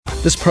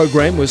This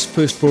program was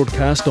first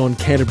broadcast on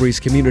Canterbury's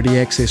community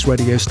access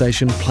radio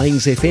station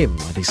Plains FM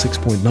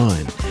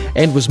 96.9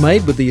 and was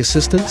made with the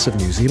assistance of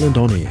New Zealand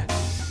On Air.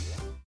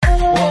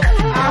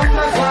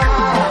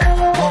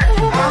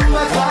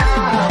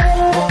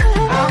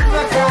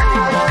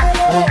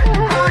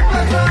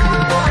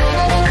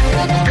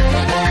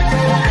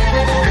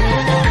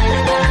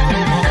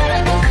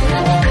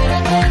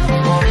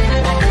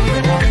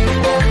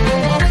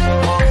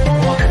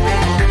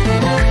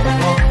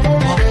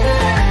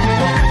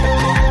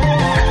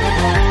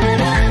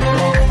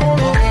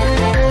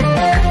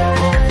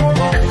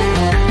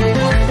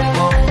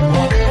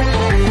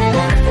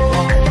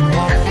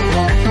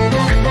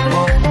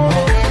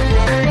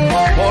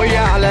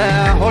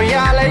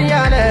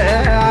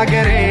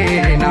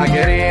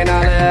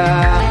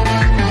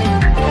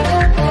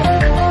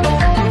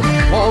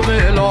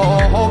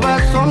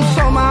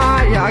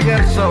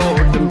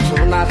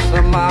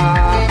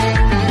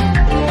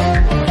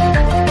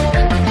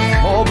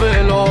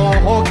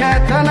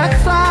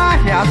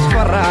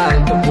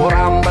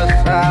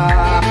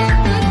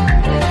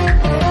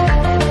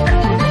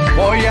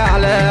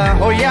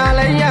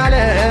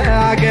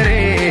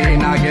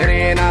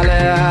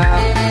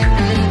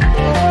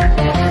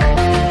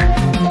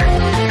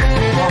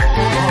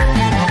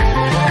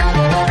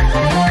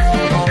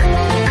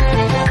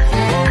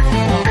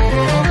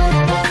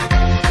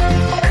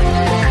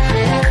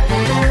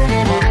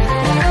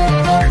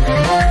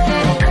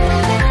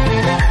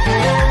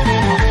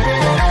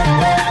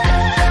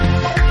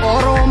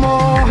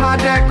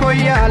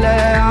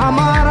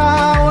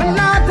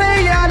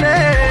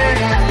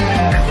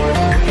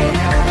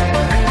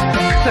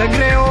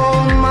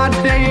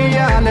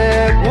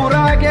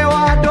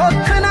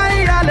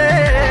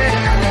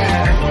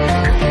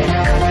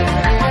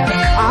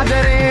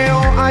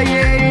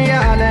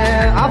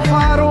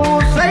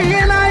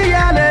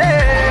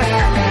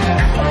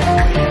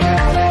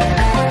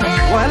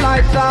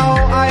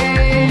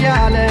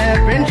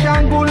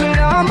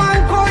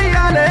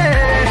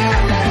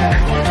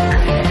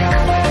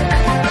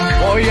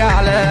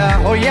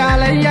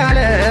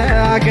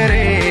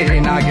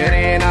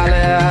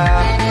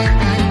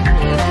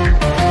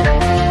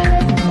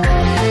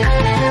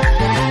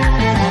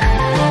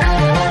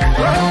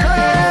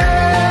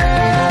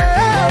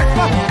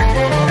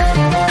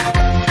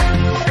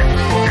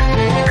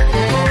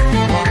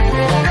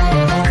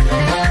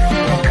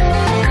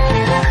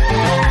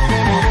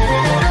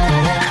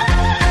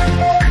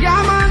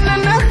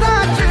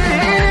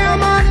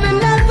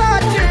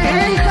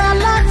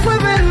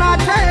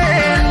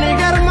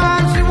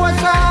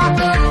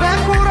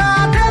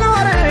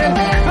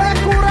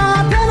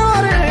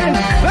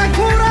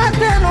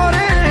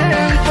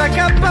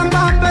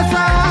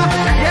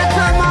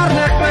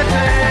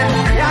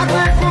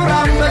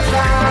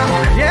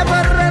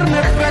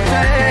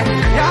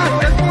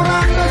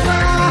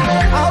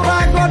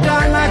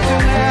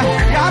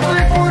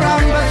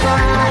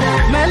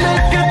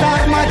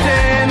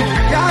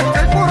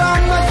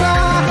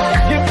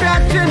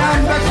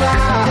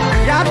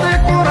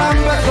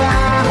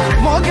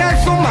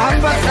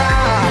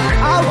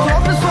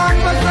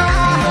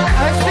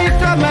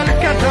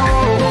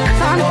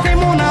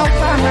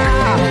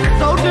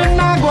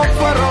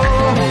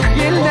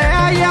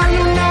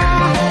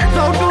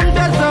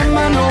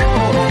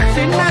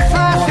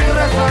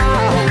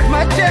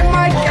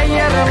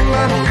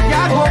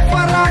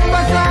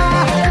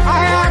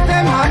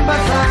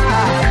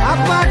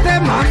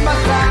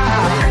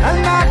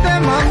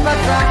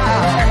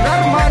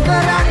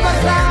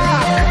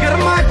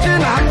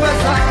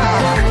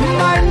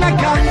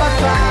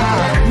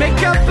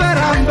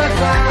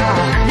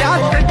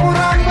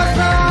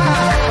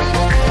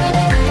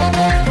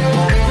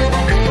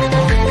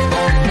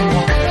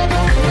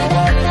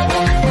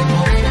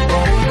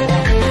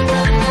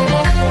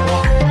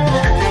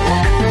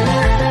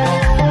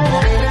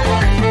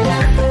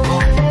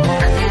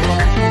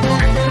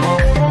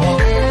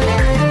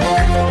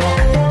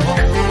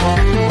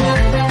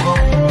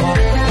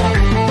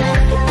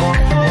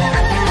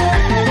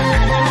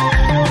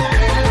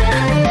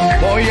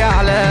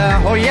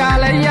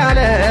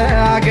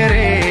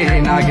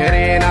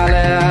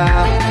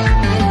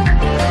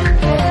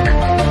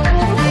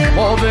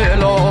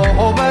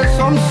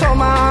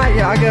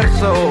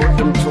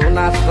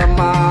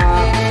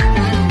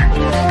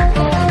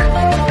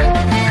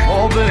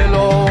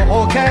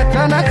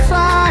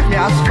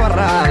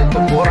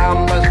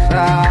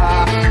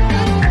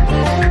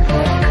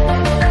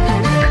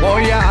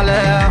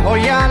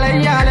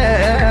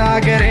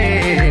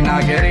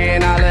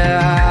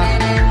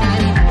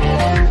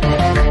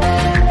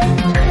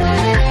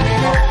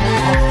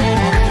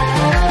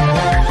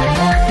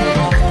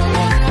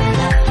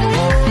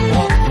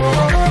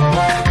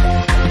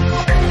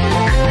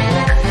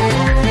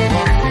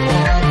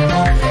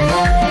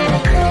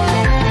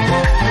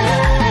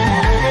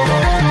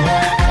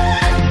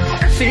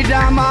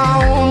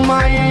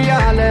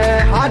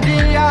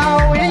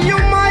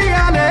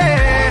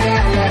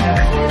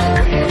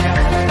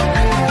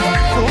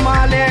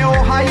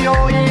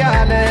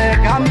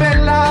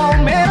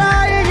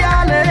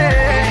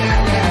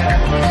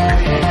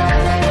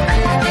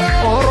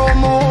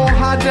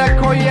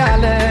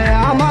 ሆያለ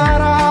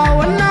አማራው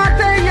እናቴ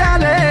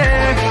ያለ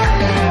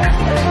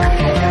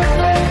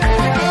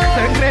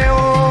ትግሬው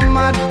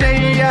ማዴ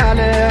ያለ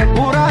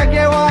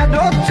ጉራጌው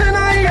ዶችና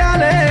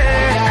ያለ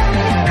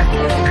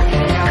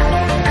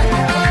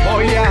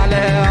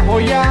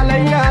ሆያለ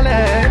ያለ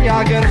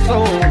ያገር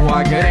ሰው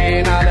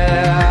አገሬን አለ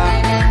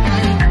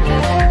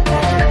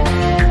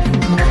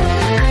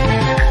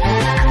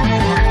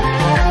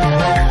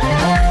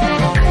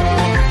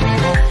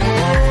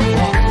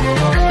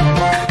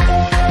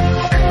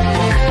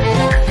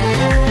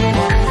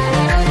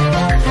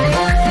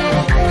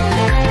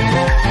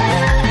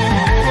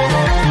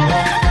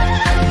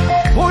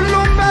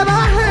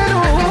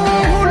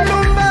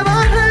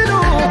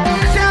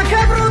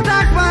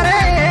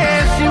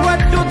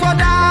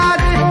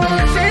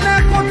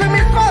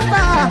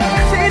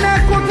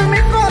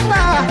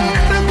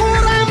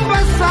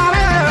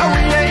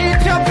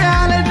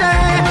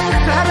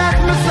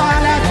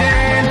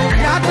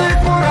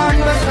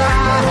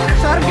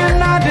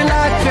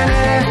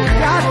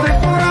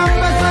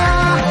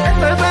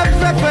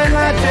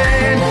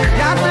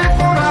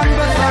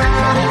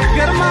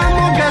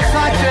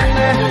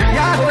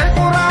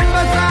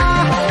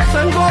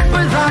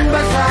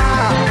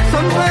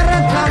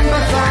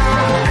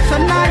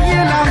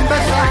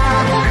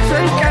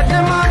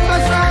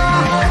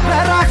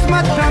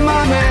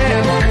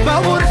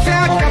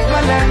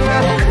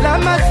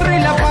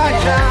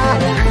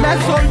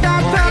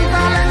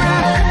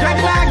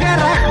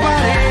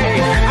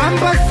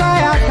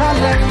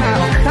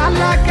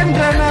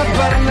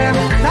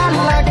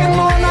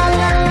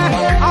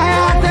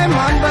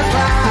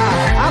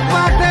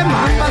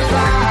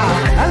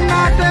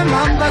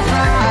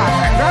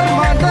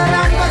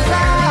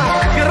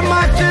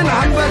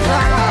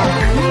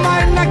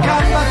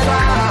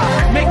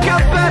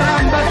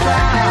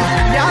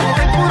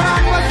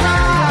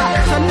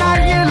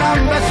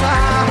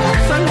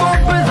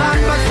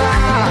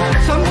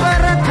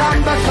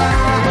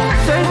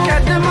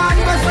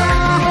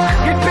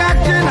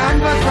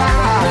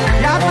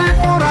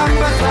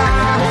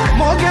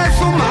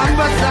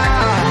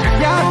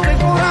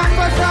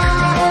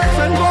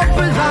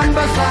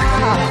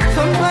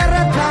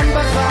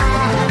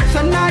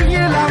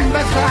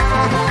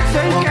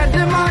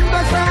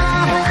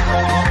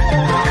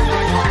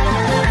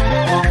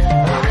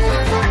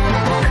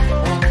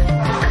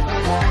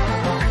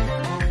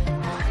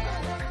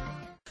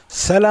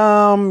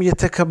ሰላም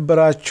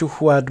የተከበራችሁ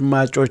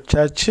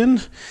አድማጮቻችን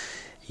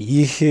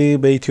ይህ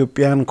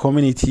በኢትዮጵያን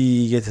ኮሚኒቲ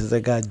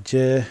የተዘጋጀ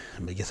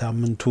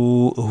በየሳምንቱ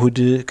እሁድ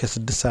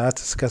ከ6 ሰዓት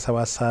እስከ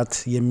 7 ሰዓት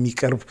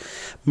የሚቀርብ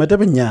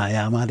መደበኛ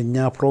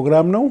የአማርኛ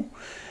ፕሮግራም ነው።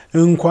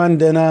 እንኳን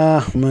ደህና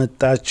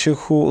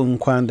መጣችሁ፣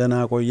 እንኳን ደህና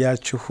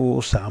ቆያችሁ።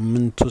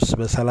 ሳምንቱስ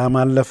በሰላም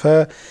አለፈ።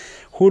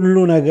 ሁሉ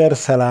ነገር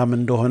ሰላም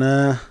እንደሆነ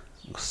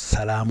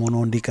ሰላም ሆኖ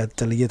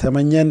እንዲቀጥል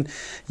እየተመኘን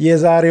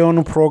የዛሬውን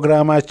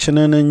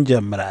ፕሮግራማችንን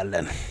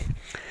እንጀምራለን።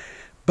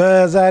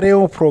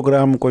 በዛሬው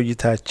ፕሮግራም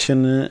ቆይታችን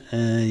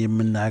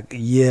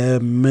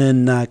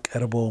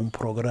የምናቀርበው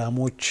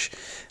ፕሮግራሞች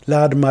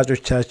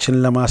ለአድማጮቻችን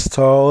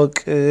ለማስተዋወቅ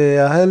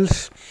ያህል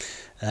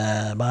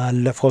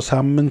ባለፈው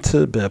ሳምንት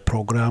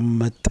በፕሮግራም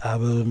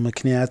መጣበብ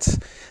ምክንያት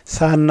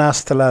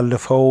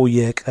ሳናስተላልፈው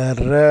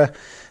የቀረ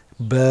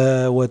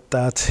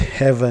በወጣት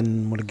ሄቨን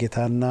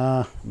ሙልጌታና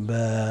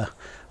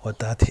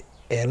በወጣት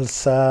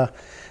ኤልሳ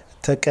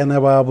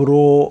ተቀነባብሮ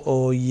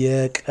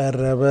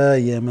የቀረበ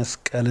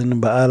የመስቀልን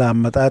በዓል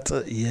አመጣጥ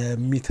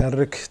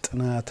የሚተርክ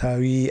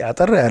ጥናታዊ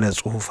አጠር ያለ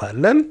ጽሑፍ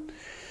አለን።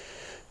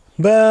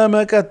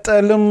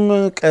 በመቀጠልም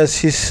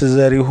ቀሲስ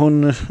ዘሪሁን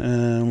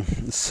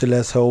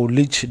ስለ ሰው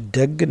ልጅ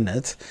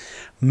ደግነት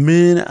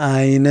ምን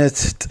አይነት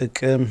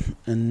ጥቅም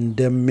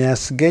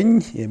እንደሚያስገኝ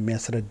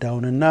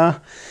የሚያስረዳውንና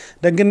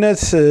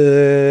ደግነት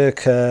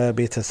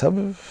ከቤተሰብ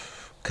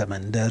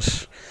ከመንደር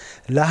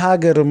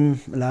ለሀገርም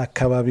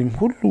ለአካባቢም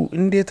ሁሉ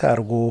እንዴት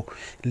አርጎ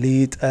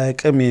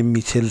ሊጠቅም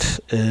የሚችል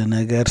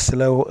ነገር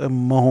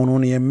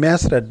ስለመሆኑን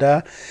የሚያስረዳ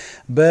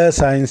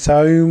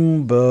በሳይንሳዊም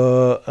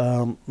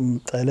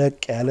በጠለቅ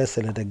ያለ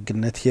ስለ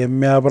ደግነት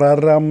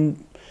የሚያብራራም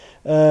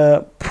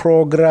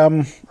ፕሮግራም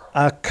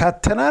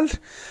አካተናል።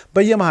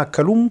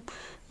 በየመሐከሉም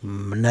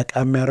ነቃ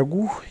የሚያርጉ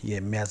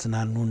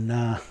የሚያዝናኑና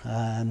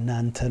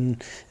እናንተን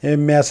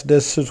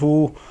የሚያስደስቱ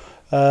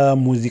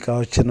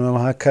ሙዚቃዎችን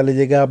በመሐከል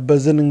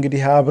እየጋበዝን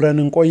እንግዲህ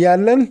አብረን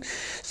እንቆያለን።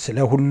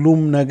 ስለ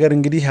ሁሉም ነገር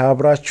እንግዲህ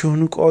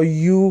አብራችሁን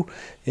ቆዩ።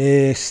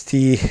 እስቲ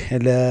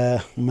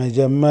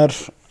ለመጀመር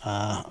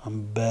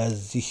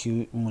በዚህ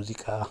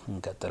ሙዚቃ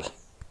እንቀጥል።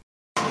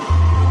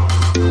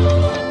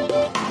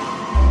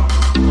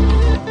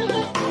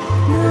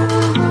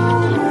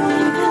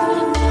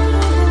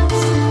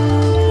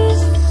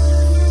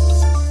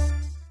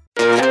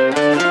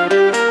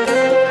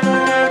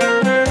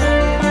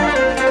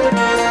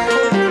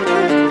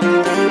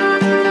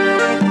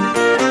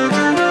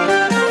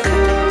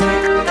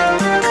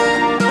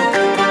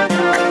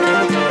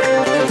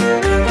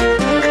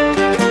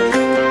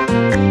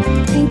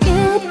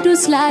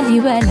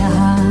 ላሊበላ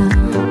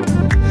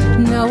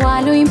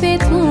ነዋሉ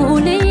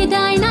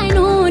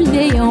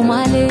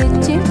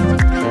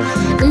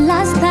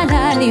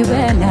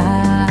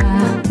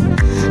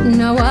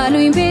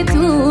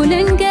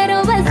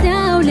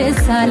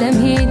ልሳለም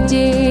ሄጄ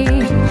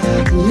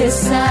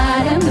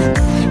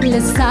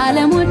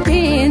ልሳለም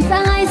ወዴን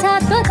ፀሐይ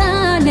ሳትወጣ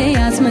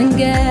ለያዝ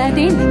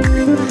መንገዴን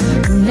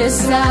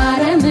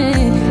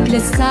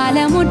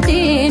ልሳለም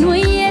ወዴን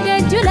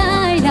ወየደጁ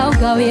ላይ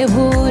ላውጋው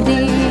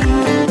የሆዴን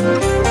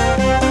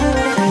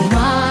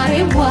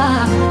ማሬዋ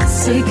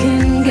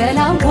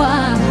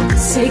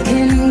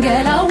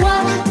ስክንገላዋ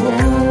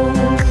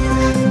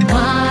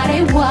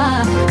ማሬዋ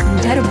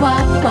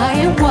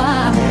ደርባባዬዋ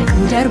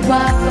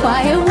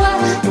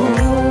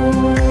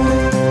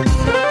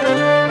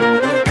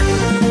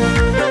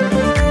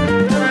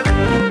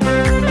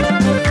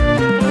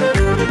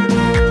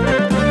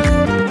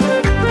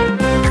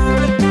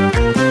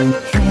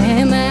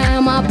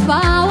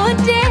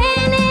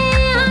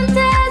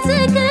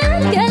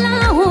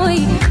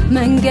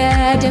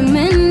መንገድም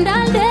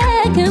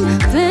እንዳልደክም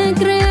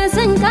ፍቅር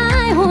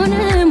ስንቃይ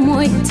ሆነም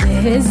ወይ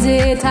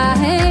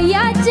ትዝታህ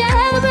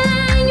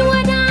ያጀበኝ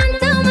ወደ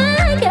አንተ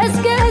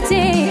መገስገሴ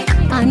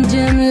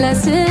አንድም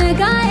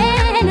ለስጋዬ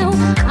ነው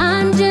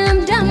አንድም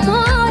ደግሞ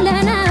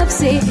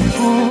ለነፍሴ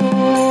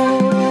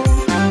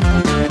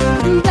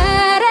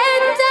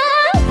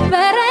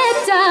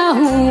በረታሁ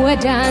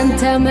ወደ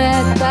አንተ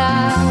መጣ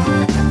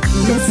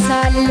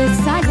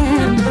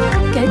ልሳለም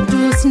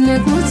ቅዱስ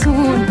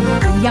ንጉሱን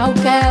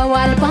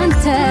ያውቀዋል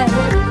ባንተ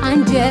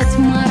አንጀት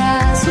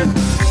ማራሱ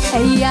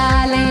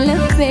እያለኝ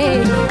ልቤ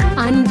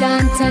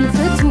አንዳንተን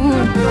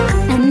ፍቱን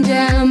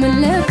እንደምን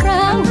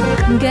ልፍራው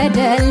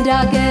ገደል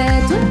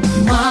ዳገቱን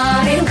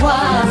ማሬዋ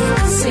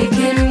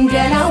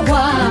ስግንገላዋ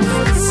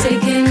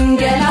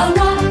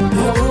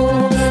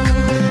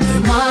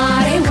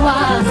ማሬዋ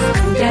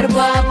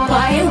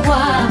ደርባባዬዋ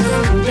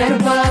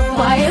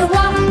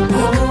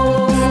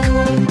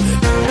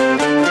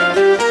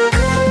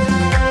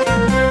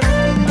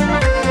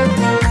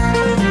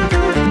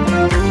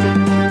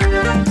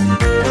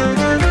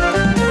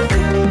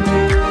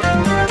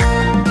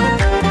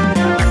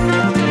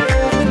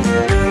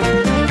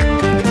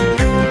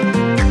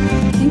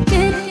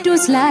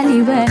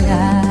ላሊበላ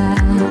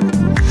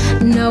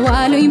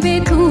ነዋሉኝ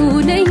ቤቱ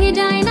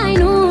ለሂዳይን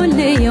አይኑ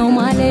ለየው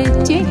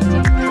ማለቼ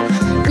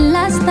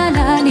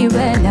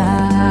ላስተላሊበላ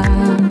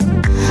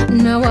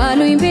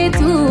ነዋሉኝ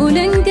ቤቱ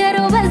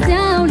ለንገረው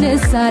በዛው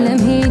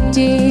ልሳለም ሄጄ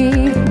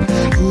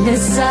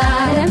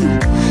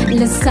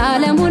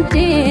ልሳለም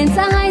ወዴን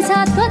ፀሐይ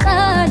ሳትወጣ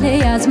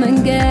ለያዝ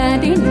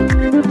መንገዴን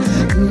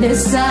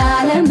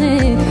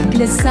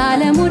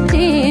ልሳለም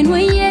ወዴን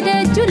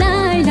ወየደጁ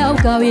ላይ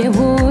ላውጋው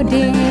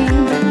የሆዴን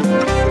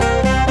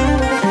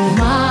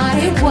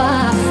ማሬዋ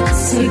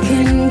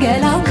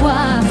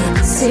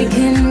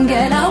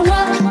ስክንገላዋ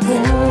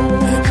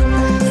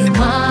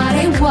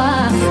ማሬዋ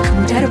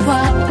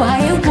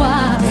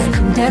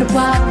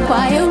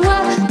ደርባባዬዋ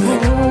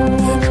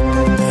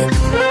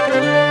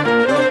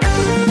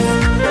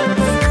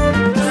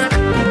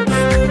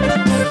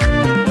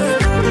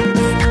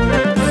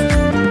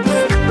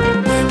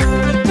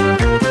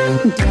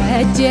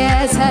ደጀ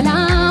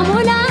ሰላሙ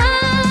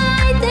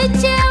ላይ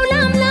ጥቼው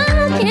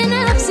ለአምላክ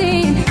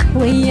የነፍሴን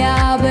ወያ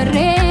ብሬ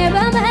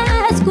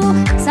በመስኩ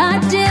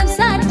ሳድስ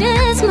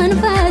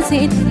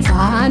መንፈሴን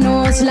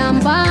ፋኖስ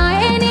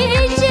ላምባዬን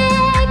ይዤ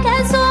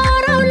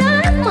ከዞረው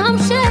ላይ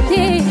ማምሸቴ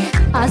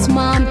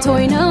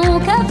አስማምቶኝ ነው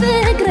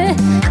ከፍቅርህ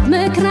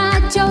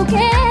ምክራቸው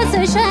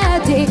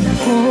ከሰሸቴ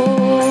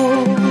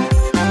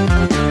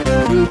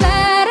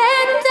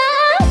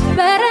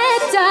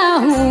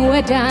በረታሁ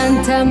ወደ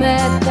አንተ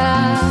መጣ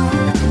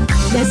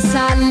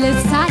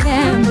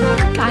ልሳለም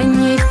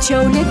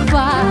ቃኝቸው ልግባ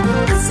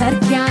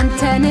ሰርክ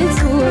ያንተ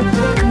ንጹህ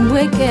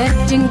ውቅር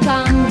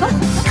ድንቃምባ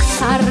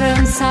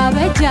ሳረም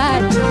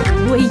ሳበጃጅ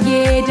ወዬ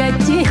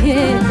ደጅህ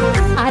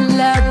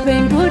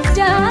አለብኝ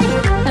ጉዳይ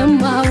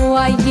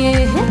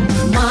እማዋይህ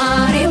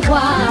ማሬዋ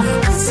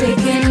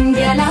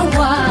ስግንገላዋ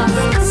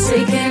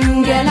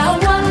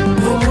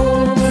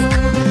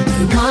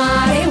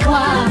ማሬዋ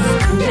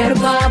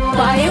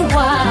ደርባባዬዋ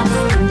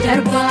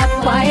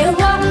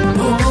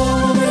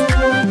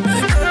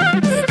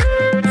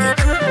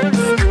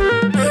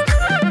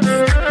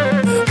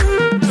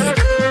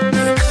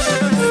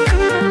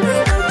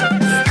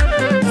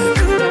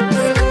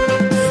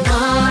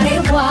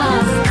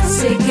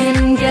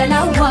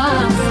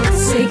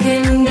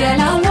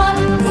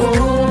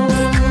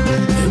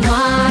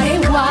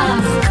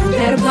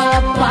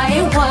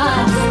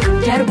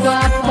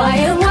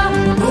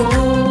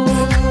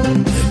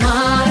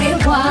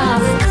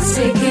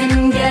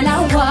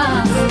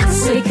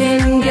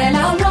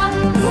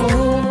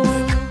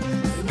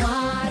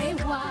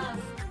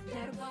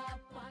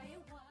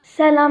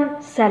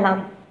ሰላም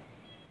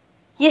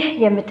ይህ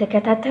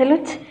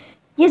የምትከታተሉት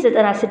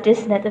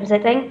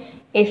የ96.9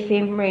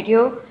 ኤፍኤም ሬዲዮ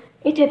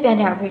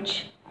ኢትዮጵያን አቨሬጅ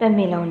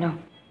በሚለው ነው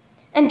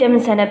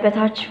እንደምን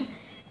ሰነበታችሁ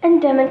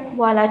እንደምን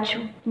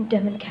ዋላችሁ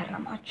እንደምን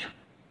ከረማችሁ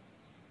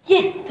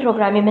ይህ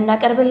ፕሮግራም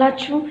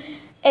የምናቀርብላችሁ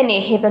እኔ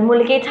ሄበን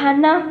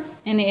ሙልጌታና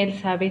እኔ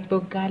ኤልሳቤት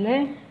ቦጋለ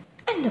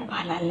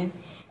እንባላለን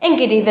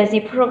እንግዲህ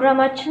በዚህ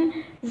ፕሮግራማችን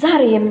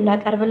ዛሬ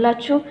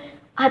የምናቀርብላችሁ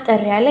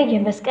አጠር ያለ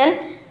የመስቀል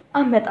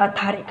አመጣጥ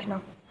ታሪክ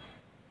ነው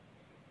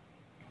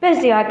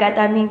በዚህ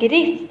አጋጣሚ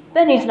እንግዲህ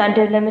በኒውዚላንድ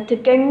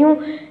ለምትገኙ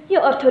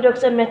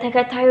የኦርቶዶክስ እምነት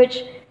ተከታዮች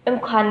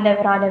እንኳን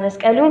ለብርሃነ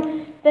መስቀሉ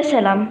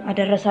በሰላም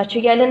አደረሳችሁ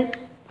እያልን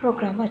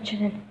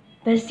ፕሮግራማችንን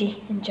በዚህ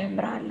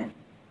እንጀምራለን።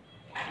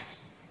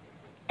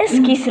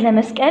 እስኪ ስለ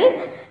መስቀል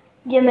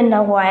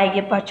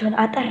የምናወያይባቸውን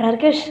አጠር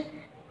አድርገሽ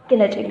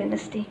ግለጪልን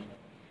እስቲ።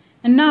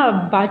 እና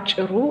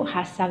ባጭሩ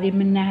ሐሳብ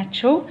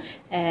የምናያቸው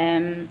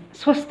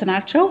ሶስት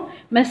ናቸው።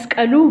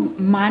 መስቀሉ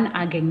ማን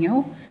አገኘው?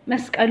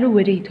 መስቀሉ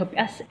ወደ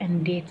ኢትዮጵያስ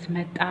እንዴት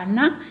መጣና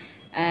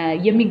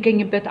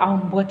የሚገኝበት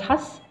አሁን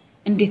ቦታስ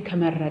እንዴት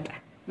ተመረጠ?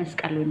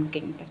 መስቀሉ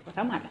የሚገኝበት ቦታ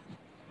ማለት ነው።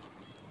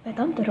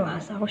 በጣም ጥሩ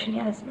ሐሳቦችን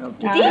ያዝነው።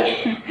 እንግዲህ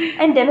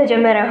እንደ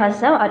መጀመሪያው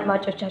ሐሳብ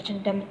አድማጮቻችን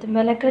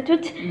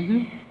እንደምትመለከቱት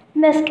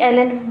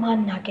መስቀልን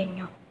ማን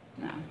አገኘው?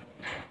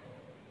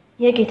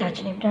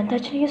 የጌታችን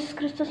የመድኃኒታችን ኢየሱስ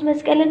ክርስቶስ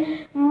መስቀልን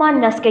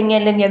ማን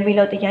አስገኘልን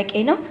የሚለው ጥያቄ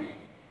ነው።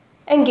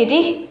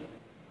 እንግዲህ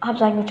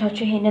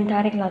አብዛኞቻችሁ ይሄንን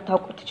ታሪክ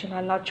ላታውቁ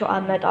ትችላላችሁ።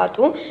 አመጣጡ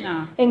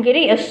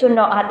እንግዲህ እሱን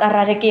ነው አጠር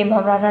አድርጌ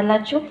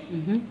ማብራራላችሁ።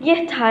 ይህ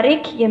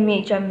ታሪክ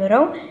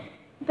የሚጀምረው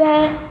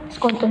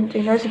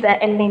በስኮንስታንቲኖስ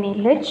በኤሌኒ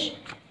ልጅ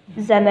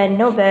ዘመን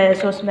ነው።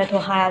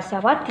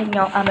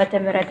 በ327ኛው ዓመተ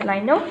ምህረት ላይ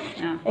ነው።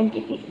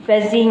 እንግዲህ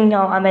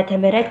በዚህኛው ዓመተ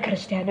ምህረት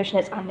ክርስቲያኖች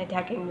ነፃነት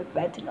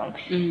ያገኙበት ነው።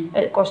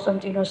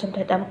 ቆስጠንጢኖስም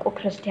ተጠምቆ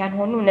ክርስቲያን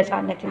ሆኑ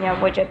ነፃነትን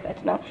ያወጀበት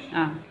ነው።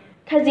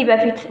 ከዚህ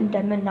በፊት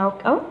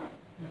እንደምናውቀው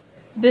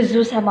ብዙ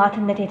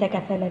ሰማዕትነት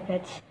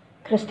የተከፈለበት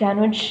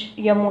ክርስቲያኖች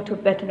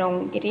የሞቱበት ነው።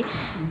 እንግዲህ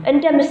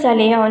እንደ ምሳሌ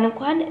አሁን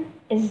እንኳን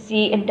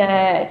እዚህ እንደ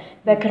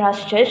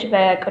በክራይስትቸርች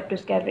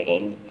በቅዱስ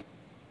ገብርኤል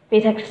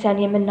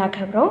ቤተክርስቲያን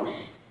የምናከብረው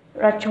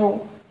ራቸው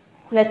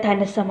ሁለት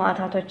አይነት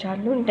ሰማዕታቶች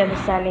አሉ። እንደ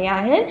ምሳሌ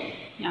ያህል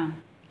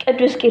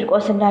ቅዱስ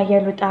ቂርቆስና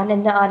ኢየሉጣን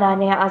እና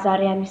አናንያ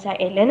አዛሪያ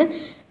ሚሳኤልን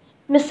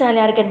ምሳሌ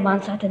አድርገን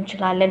ማንሳት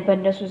እንችላለን።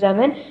 በእነሱ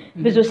ዘመን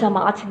ብዙ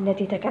ሰማዕትነት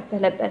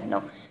የተከፈለበት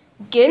ነው።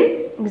 ግን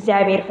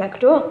እግዚአብሔር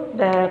ፈቅዶ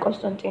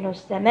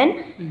በቆስጠንጢኖስ ዘመን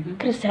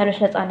ክርስቲያኖች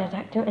ነፃነት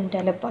አግኝተው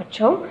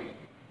እንደልባቸው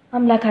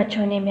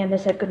አምላካቸውን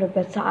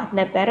የሚያመሰግኑበት ሰዓት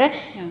ነበረ።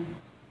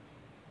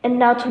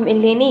 እናቱም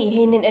ኤሌኒ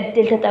ይሄንን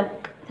እድል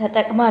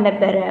ተጠቅማ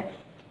ነበረ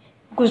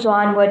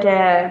ጉዞዋን ወደ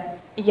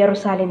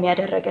ኢየሩሳሌም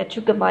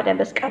ያደረገችው ግማደ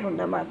መስቀሉን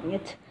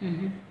ለማግኘት።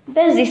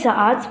 በዚህ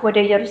ሰዓት ወደ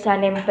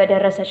ኢየሩሳሌም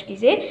በደረሰች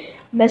ጊዜ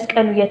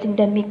መስቀሉ የት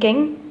እንደሚገኝ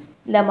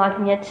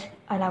ለማግኘት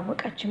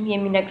አላወቀችም።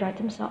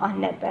 የሚነግራትም ሰው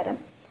አልነበረም።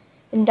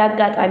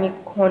 እንዳጋጣሚ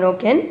ሆኖ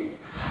ግን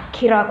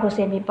ኪራኮስ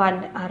የሚባል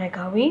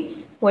አረጋዊ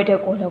ወደ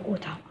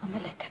ጎልጎታ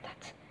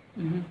አመለከታት።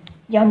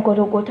 ያም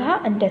ጎልጎታ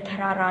እንደ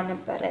ተራራ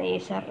ነበረ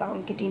የሰራው።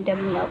 እንግዲህ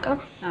እንደምናውቀው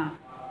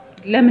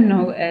ለምን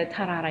ነው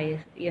ተራራ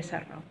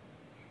የሰራው?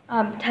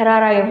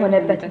 ተራራ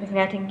የሆነበት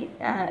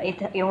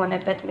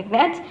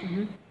ምክንያት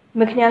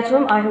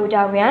ምክንያቱም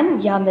አይሁዳውያን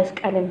ያ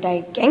መስቀል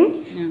እንዳይገኝ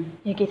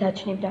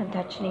የጌታችን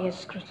የመድኃኒታችን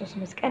ኢየሱስ ክርስቶስ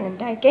መስቀል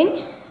እንዳይገኝ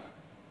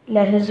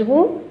ለሕዝቡ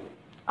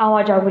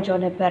አዋጅ አውጀው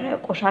ነበረ።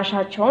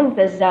 ቆሻሻቸውን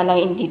በዛ ላይ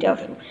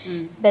እንዲደፉ።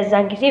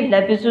 በዛን ጊዜ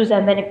ለብዙ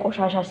ዘመን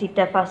ቆሻሻ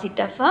ሲደፋ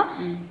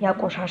ያ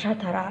ቆሻሻ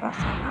ተራራ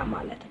ሰራ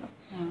ማለት ነው።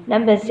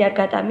 እናም በዚህ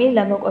አጋጣሚ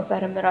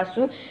ለመቆፈርም ራሱ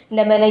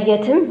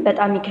ለመለየትም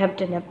በጣም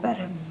ይከብድ ነበር።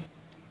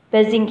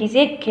 በዚህን ጊዜ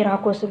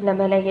ኪራኮስም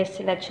ለመለየት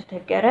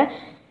ስለተቸገረ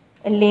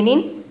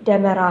ኤሌኒን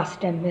ደመራ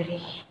አስደምሪ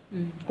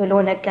ብሎ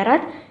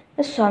ነገራት።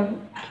 እሷም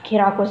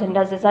ኪራኮስ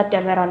እንዳዘዛት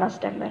ደመራን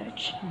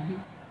አስደመረች።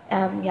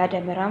 ያ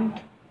ደመራም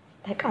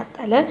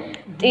ተቃጠለ።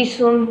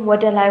 ጢሱም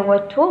ወደ ላይ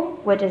ወጥቶ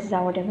ወደዛ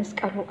ወደ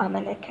መስቀሉ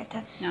አመለከተ።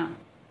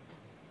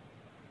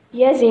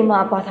 የዜማ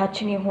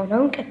አባታችን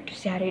የሆነው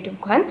ቅዱስ ያሬድ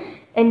እንኳን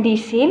እንዲህ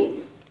ሲል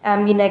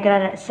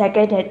ይነግረናል።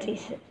 ሰገደ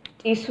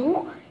ጢሱ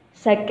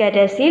ሰገደ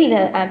ሲል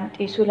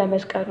ጢሱ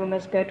ለመስቀሉ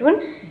መስገዱን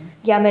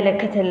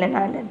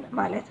ያመለክትልናል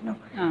ማለት ነው።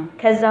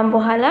 ከዛም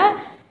በኋላ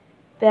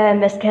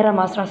በመስከረም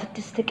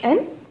 16 ቀን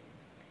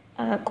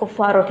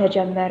ቁፋሮ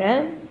ተጀመረ።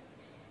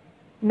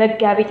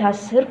 መጋቢት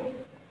 10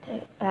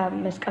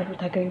 መስቀሉ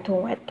ተገኝቶ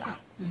ወጣ።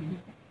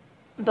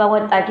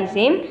 በወጣ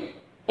ጊዜም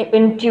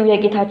እንዲሁ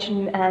የጌታችን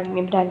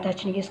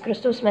የመድኃኒታችን ኢየሱስ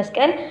ክርስቶስ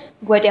መስቀል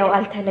ወዲያው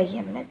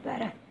አልተለየም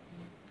ነበረ።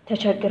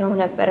 ተቸግረው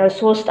ነበረ።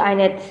 ሶስት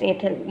አይነት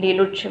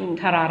ሌሎችም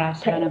ተራራ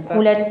ስለነበረ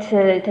ሁለት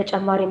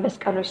ተጨማሪ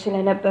መስቀሎች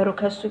ስለነበሩ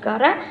ከሱ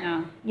ጋር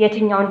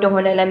የትኛው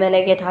እንደሆነ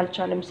ለመለየት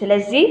አልቻለም።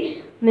 ስለዚህ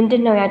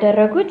ምንድነው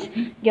ያደረጉት?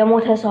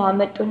 የሞተ ሰው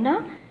አመጡና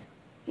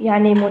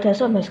ያኔ የሞተ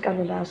ሰው መስቀሉ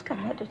ላይ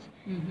አስቀመጡት።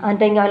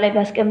 አንደኛው ላይ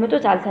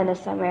ቢያስቀምጡት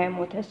አልተነሳም ያ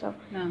የሞተ ሰው።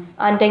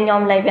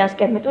 አንደኛውም ላይ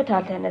ቢያስቀምጡት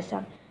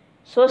አልተነሳም።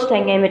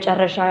 ሶስተኛ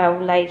የመጨረሻው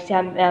ላይ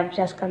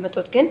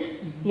ሲያስቀምጡት ግን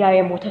ያ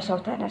የሞተ ሰው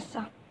ተነሳ።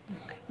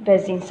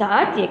 በዚህን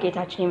ሰዓት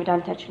የጌታችን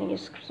የመድኃኒታችን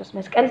ኢየሱስ ክርስቶስ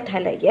መስቀል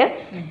ተለየ።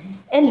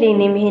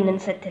 ኤሌኒም ይሄንን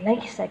ስትለይ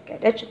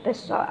ሰገደች።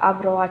 በሷ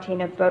አብረዋት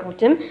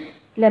የነበሩትም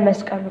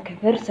ለመስቀሉ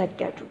ክብር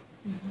ሰገዱ።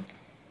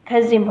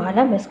 ከዚህም በኋላ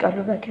መስቀሉ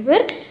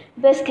በክብር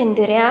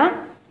በእስክንድሪያ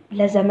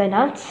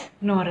ለዘመናት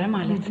ኖረ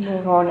ማለት ነው።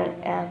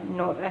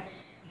 ኖረ።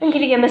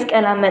 እንግዲህ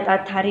የመስቀል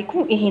አመጣጥ ታሪኩ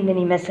ይሄንን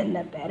ይመስል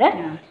ነበረ።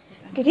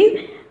 እንግዲህ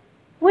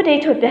ወደ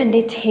ኢትዮጵያ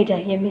እንዴት ሄደ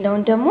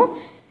የሚለውን ደግሞ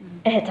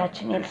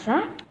እህታችን ኤልሳ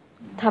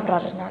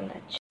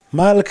ታብራራናለች።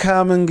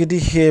 መልካም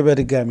እንግዲህ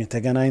በድጋሚ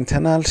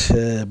ተገናኝተናል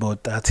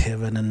በወጣት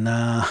ሄቨንና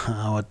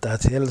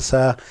ወጣት ኤልሳ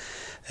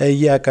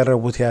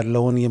እያቀረቡት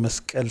ያለውን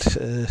የመስቀል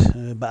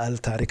በዓል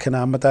ታሪክን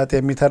አመጣጥ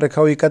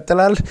የሚተርከው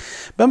ይቀጥላል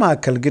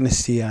በማከል ግን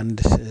እስቲ አንድ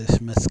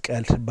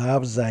መስቀል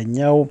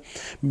በአብዛኛው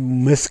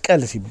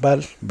መስቀል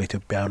ሲባል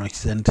በኢትዮጵያኖች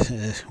ዘንድ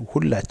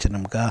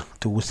ሁላችንም ጋር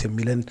ትውስ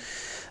የሚለን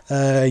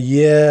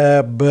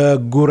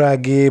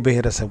የበጉራጌ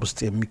ብሔረሰብ ውስጥ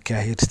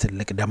የሚካሄድ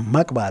ትልቅ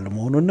ደማቅ በዓል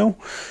መሆኑን ነው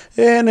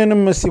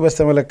እነንም እስቲ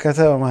በስተመለከተ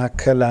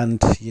በማከል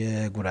አንድ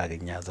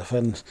የጉራጌኛ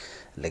ዘፈን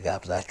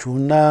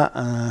ለጋብዛችሁና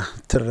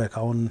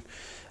ትረካውን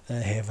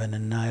ሄቨን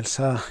እና ኤልሳ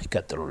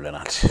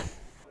ይቀጥሉልናል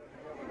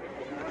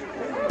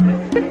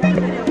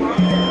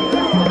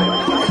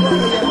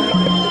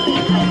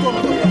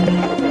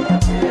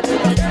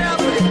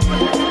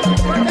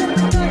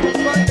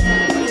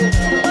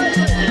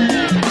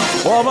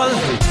Wobble,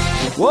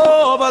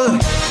 wobble,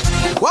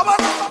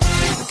 wobble,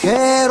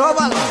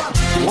 kerobble,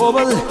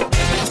 wobble,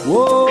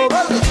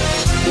 wobble,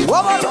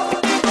 wobble,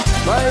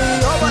 bay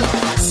wobble.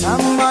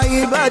 Samay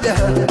bada,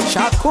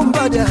 shakum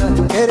bada,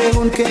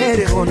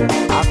 kerehun,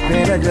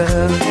 apelada.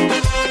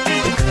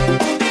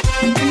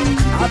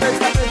 Abe.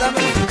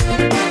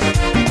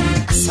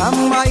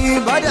 Samay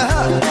bada,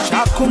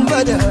 shakum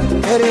bada,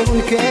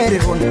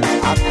 kerehun,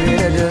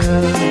 apelada.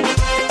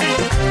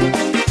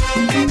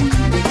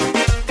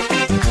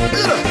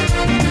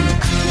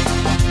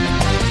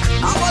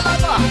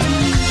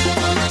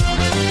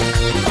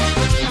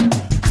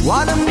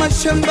 ዋለም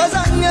መሸም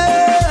በዛኘ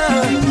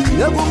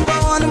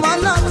የጉባዋን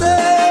ማናተ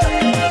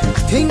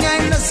ቲኛ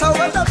ይነሳው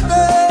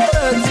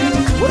በጠበት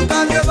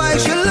ወርቃን ገባይ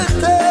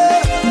ሽልተ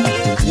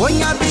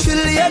ወኛ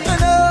ብሽል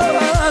የቀነ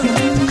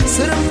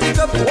ስርም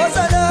ቢቀብ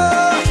ወዘነ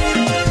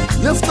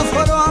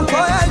የፍትፈሮ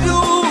አንኳያጁ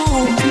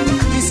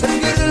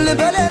ይሰግድል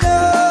በለለ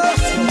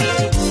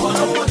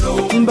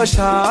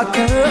በሻከ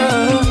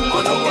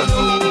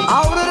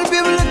አውረር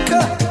ቢብልከ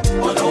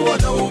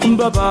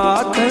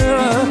በባከ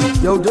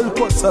የውድል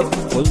ኮሰብ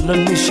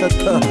ሁሉን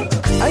ይሸከ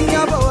እኛ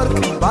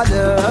በወርቅ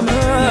ባለም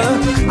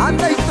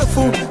አንይጥፉ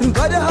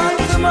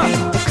በደሃንትማ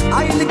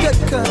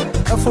አይልገከ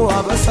እፉ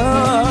አበሳ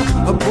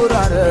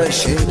እቡራረ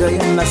ሼደ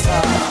ይነሳ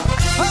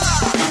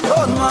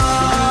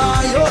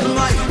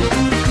ዮልማይ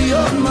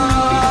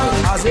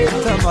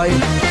አዜተማይ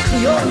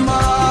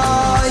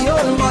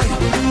ዮልማይ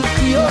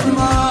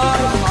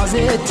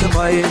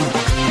አዜተማይ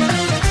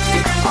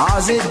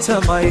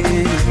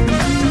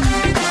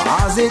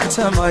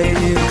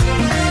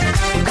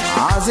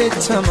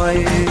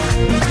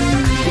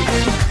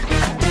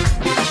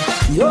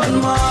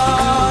Yolmay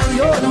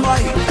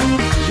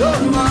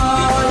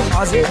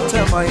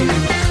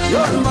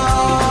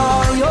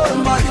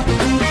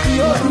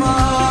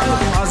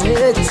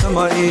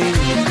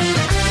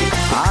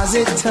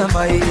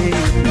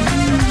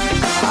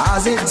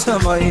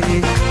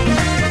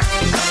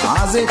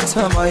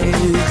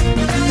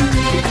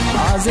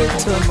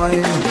azetamay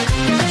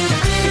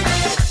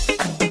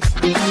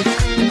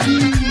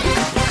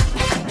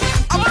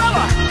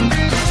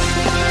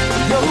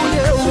Yolmay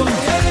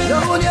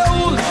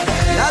Yahun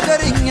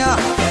Yagarinya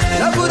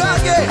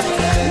Yagurage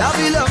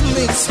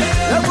Yabilamix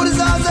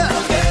Yagurzaza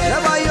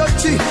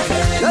Yabayochi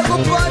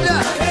Yagubada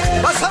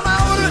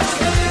Basamaur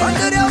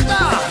Banderyauta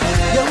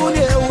Yahun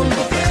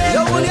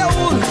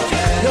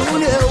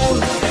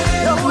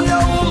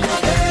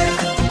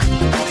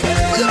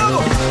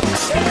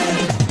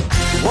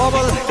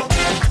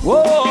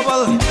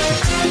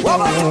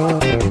Wobble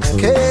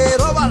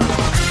Kerobble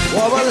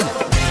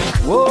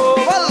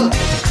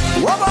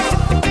Wobble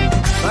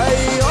Ay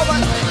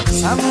wobble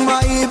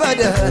Samay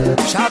bada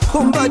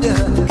shakum bada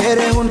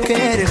kerehun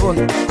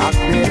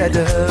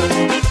abelada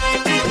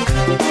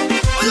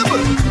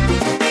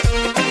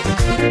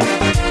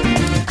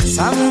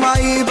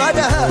Samay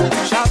bada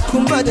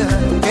shakum bada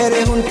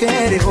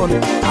kerehun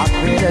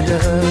abelada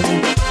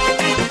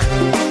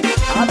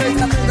Abe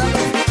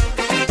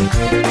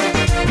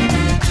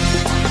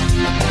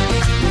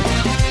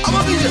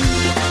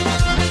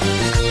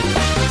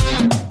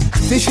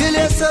تشيل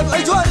السبع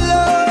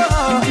جولا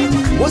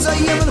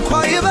وزي من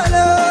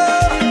خايبلا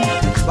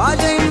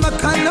بعدين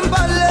مكان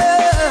نبلا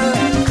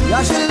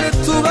يا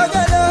شلتو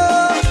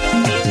بدلا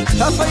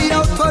تفيا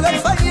وطلب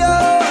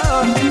فيا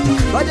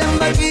بعدين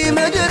بقي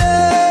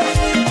مجرى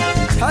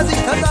هذه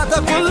تزعت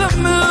كل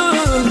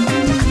من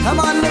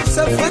كمان نفس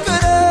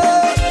فكرة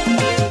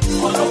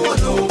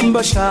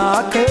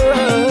بشاكر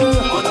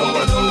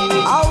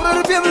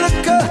عورر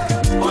بيملكه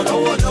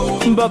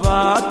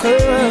بباك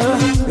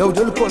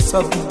يودل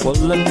كوسب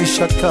والله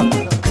مشكا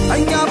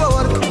ايا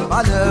بورك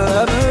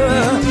علم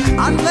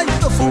عن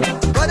يطفو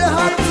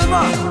بدهات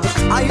ما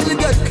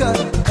عيلقك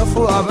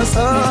افو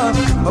ابسا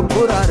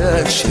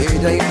مبرار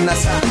شيدا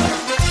ينسى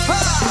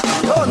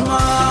يون ما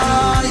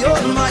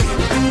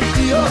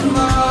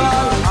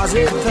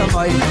عزيت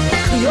ماي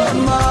يون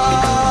ما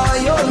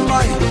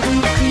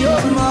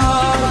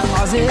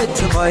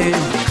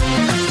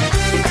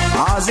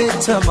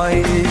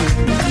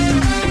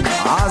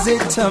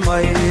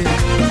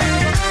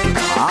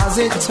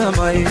عزيت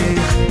ماي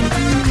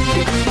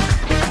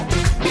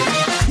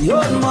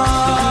You're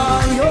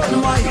mine, you're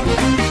mine,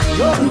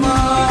 you're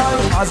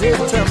mine, as it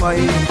to my.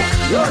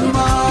 You're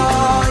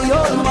mine,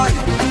 you're mine,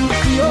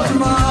 you're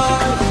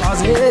mine,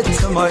 as it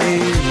to my.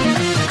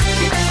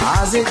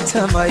 As it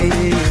to my,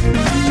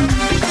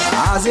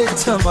 as it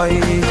to my,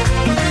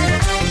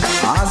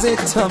 as it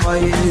to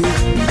my,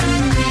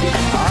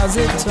 as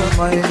it to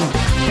my.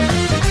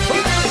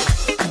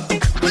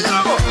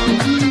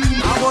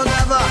 I will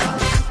never.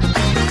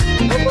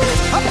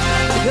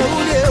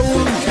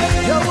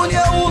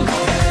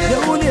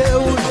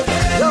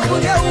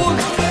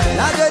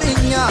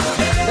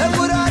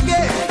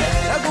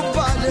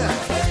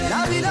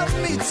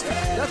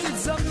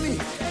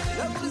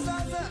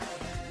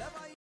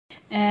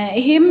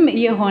 ይሄም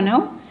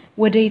የሆነው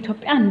ወደ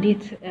ኢትዮጵያ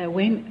እንዴት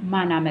ወይም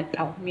ማን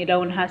አመጣው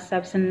የሚለውን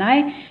ሐሳብ ስናይ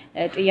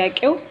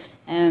ጥያቄው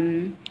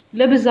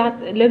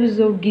ለብዙ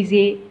ጊዜ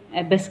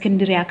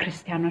በእስክንድሪያ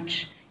ክርስቲያኖች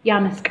ያ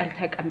መስቀል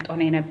ተቀምጦ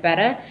ነው የነበረ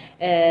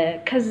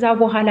ከዛ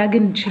በኋላ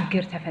ግን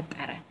ችግር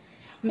ተፈጠረ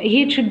ይሄ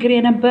ችግር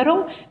የነበረው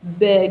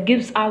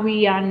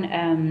በግብፃዊያን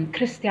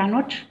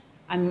ክርስቲያኖች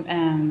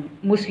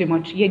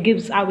ሙስሊሞች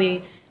የግብፃዊ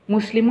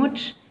ሙስሊሞች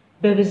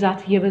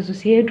በብዛት የበዙ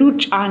ሲሄዱ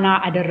ጫና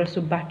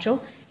አደረሱባቸው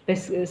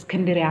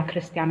በእስክንድሪያ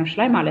ክርስቲያኖች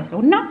ላይ ማለት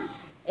ነውና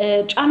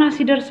ጫና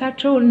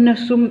ሲደርሳቸው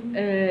እነሱም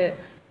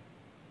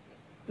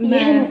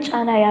ይህን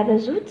ጫና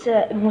ያበዙት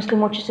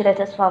ሙስሊሞች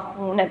ስለተስፋፉ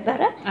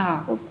ነበረ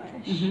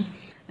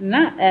እና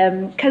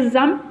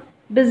ከዛም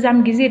በዛም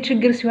ጊዜ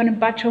ችግር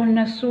ሲሆንባቸው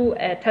እነሱ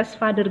ተስፋ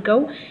አድርገው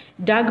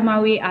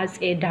ዳግማዊ አጼ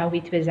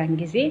ዳዊት በዛን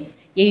ጊዜ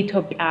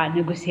የኢትዮጵያ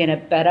ንጉስ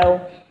የነበረው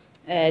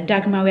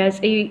ዳግማዊ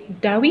አጼ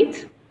ዳዊት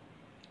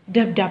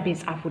ደብዳቤ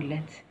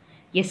ጻፉለት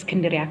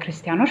የእስክንድሪያ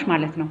ክርስቲያኖች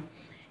ማለት ነው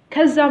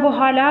ከዛ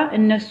በኋላ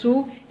እነሱ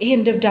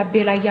ይሄን ደብዳቤ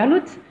ላይ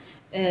ያሉት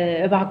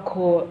እባኮ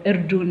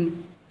እርዱን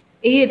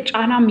ይሄ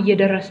ጫናም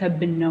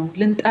እየደረሰብን ነው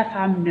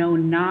ልንጠፋም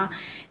ነውና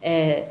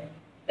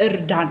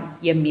እርዳን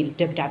የሚል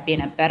ደብዳቤ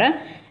ነበረ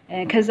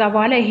ከዛ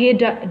በኋላ ይሄ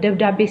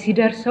ደብዳቤ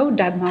ሲደርሰው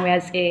ዳግማዊ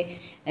አጼ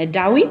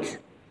ዳዊት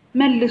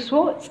መልሶ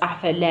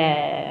ጻፈ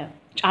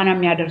ለጫና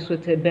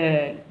የሚያደርሱት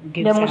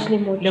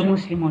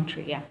ለሙስሊሞች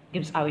ያ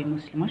ግብፃዊ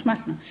ሙስሊሞች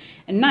ማለት ነው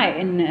እና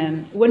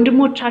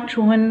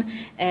ወንድሞቻችሁን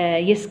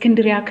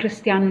የእስክንድሪያ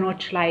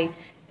ክርስቲያኖች ላይ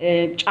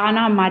ጫና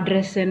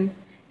ማድረስን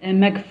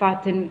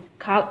መግፋትን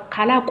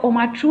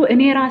ካላቆማችሁ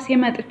እኔ ራሴ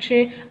መጥቼ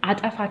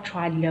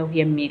አጠፋችኋለሁ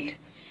የሚል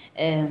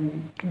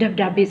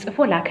ደብዳቤ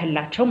ጽፎ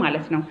ላከላቸው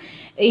ማለት ነው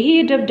ይሄ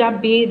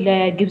ደብዳቤ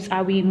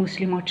ለግብፃዊ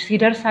ሙስሊሞች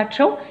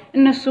ሲደርሳቸው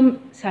እነሱም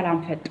ሰላም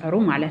ፈጠሩ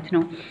ማለት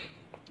ነው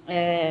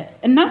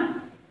እና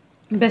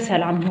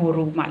በሰላም ኖሩ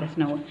ማለት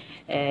ነው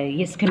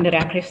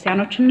የእስክንድሪያ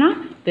ክርስቲያኖችና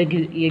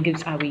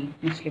የግብፃዊ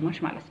ሙስሊሞች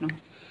ማለት ነው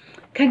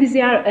ከጊዜ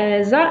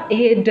እዛ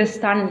ይሄ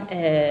ደስታን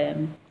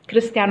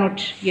ክርስቲያኖች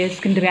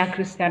የእስክንድሪያ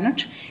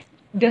ክርስቲያኖች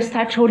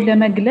ደስታቸውን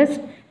ለመግለጽ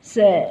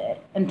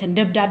እንትን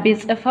ደብዳቤ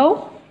ጽፈው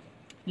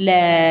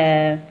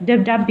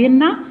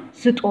ለደብዳቤና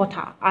ስጦታ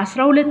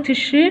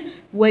 12000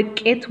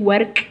 ወቄት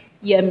ወርቅ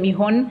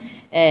የሚሆን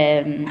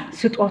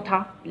ስጦታ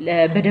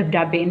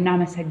በደብዳቤ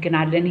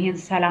እናመሰግናለን ይሄን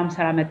ሰላም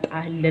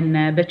ስላመጣልን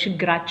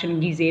በችግራችን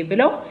ጊዜ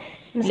ብለው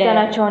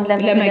ምስጋናቸውን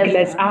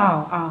ለመግለጽ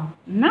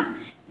እና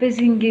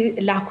በዚህን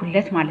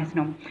ላኩለት ማለት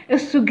ነው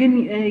እሱ ግን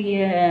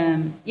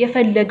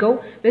የፈለገው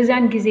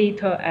በዛን ጊዜ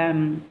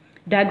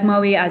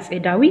ዳግማዊ አጼ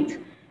ዳዊት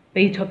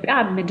በኢትዮጵያ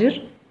ምድር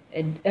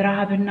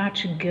ረሃብና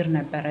ችግር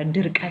ነበረ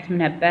ድርቀትም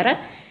ነበረ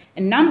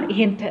እናም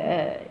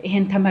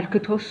ይሄን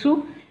ተመልክቶ እሱ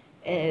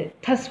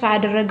ተስፋ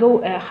ያደረገው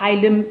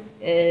ኃይልም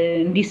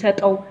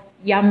እንዲሰጠው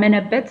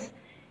ያመነበት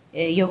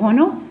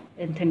የሆነው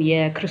እንትን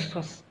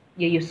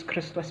የኢየሱስ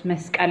ክርስቶስ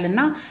መስቀልና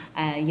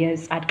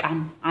የጻድቃን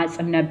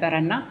አጽም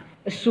ነበርና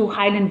እሱ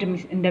ኃይል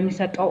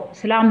እንደሚሰጠው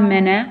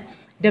ስላመነ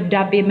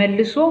ደብዳቤ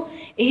መልሶ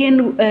ይሄን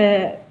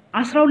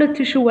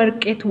 12000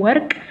 ወቄት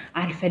ወርቅ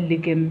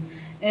አልፈልግም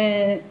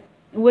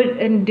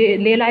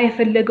ሌላ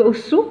የፈለገው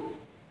እሱ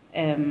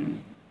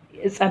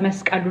ዕፀ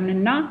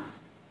መስቀሉንና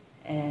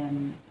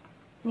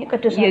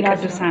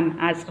የቅዱሳን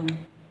አጽም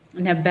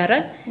ነበረ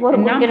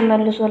እና ግን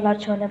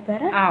መልሶላቸው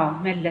ነበረ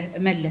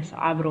መለሰው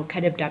አብሮ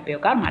ከደብዳቤው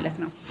ጋር ማለት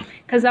ነው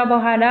ከዛ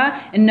በኋላ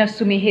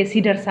እነሱም ይሄ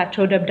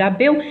ሲደርሳቸው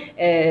ደብዳቤው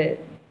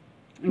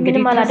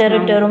እንግዲህ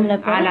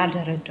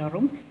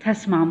አላደረደሩም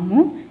ተስማሙ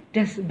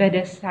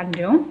በደስታ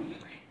እንደው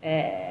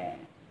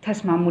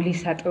ተስማሙ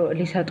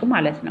ሊሰጡ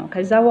ማለት ነው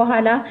ከዛ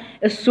በኋላ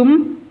እሱም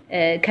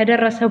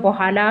ከደረሰ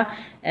በኋላ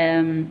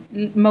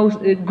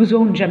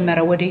ጉዞውን ጀመረ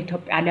ወደ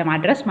ኢትዮጵያ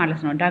ለማድረስ ማለት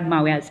ነው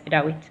ዳግማዊ አጼ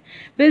ዳዊት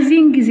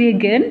በዚህን ጊዜ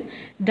ግን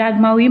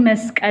ዳግማዊ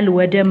መስቀል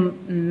ወደ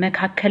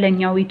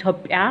መካከለኛው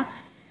ኢትዮጵያ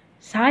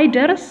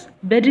ሳይደርስ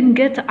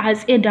በድንገት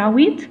አጼ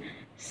ዳዊት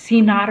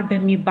ሲናር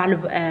በሚባል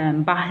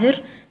ባህር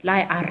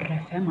ላይ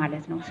አረፈ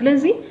ማለት ነው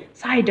ስለዚህ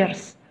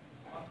ሳይደርስ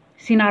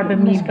ሲናር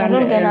በሚባል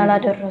ገና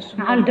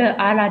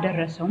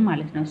አላደረሰውም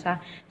ማለት ነው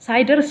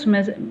ሳይደርስ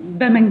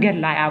በመንገድ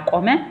ላይ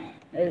አቆመ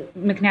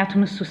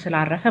ምክንያቱም እሱ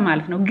ስላረፈ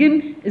ማለት ነው ግን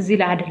እዚህ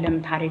ላይ አይደለም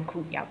ታሪኩ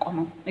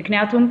ያቆመው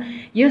ምክንያቱም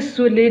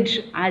የሱ ልጅ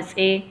አጼ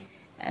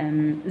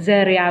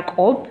ዘር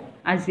ያዕቆብ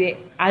አጼ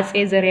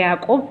ዘርዓ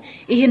ያዕቆብ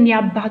ይሄን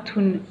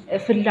ያባቱን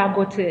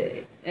ፍላጎት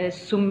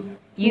እሱም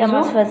ይዞ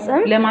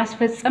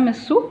ለማስፈጸም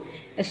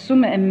እሱም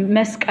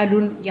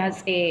መስቀሉን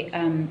ያጼ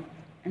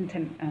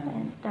እንትን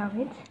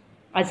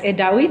አጼ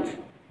ዳዊት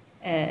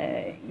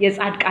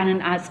የጻድቃንን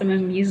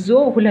አጽምም ይዞ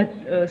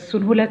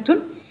ሁለቱን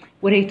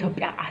ወደ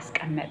ኢትዮጵያ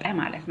አስቀመጠ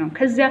ማለት ነው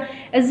ከዛ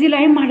እዚህ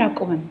ላይም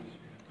አላቆመም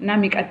እና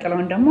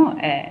የሚቀጥለውን ደግሞ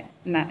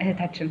እና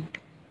እህታችን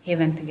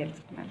ሄቨን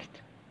ትገልጽናለች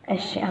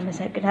እሺ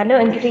አመሰግናለሁ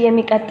እንግዲህ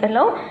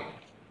የሚቀጥለው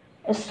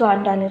እሱ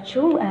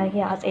አንዳለችው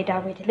የአጼ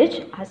ዳዊት ልጅ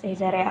አጼ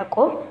ዘርዓ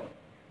ያዕቆብ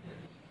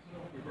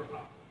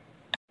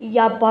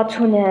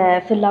ያባቱን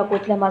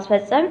ፍላጎት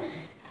ለማስፈጸም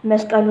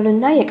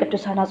መስቀሉንና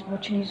የቅዱሳን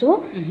አጽሞችን ይዞ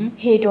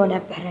ሄዶ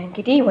ነበር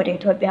እንግዲህ ወደ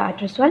ኢትዮጵያ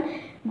አድርሷል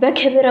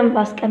በክብርም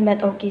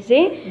ባስቀመጠው ጊዜ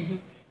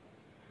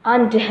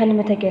አንድ ህልም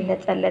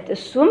ተገለጸለት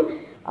እሱም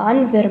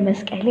አንበር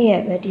መስቀሌ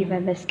በዲበ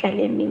መስቀል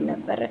የሚል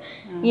ነበር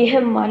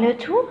ይሄም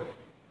ማለቱ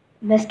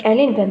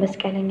መስቀሌን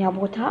በመስቀለኛ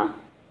ቦታ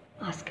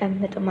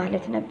አስቀምጥ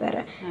ማለት ነበር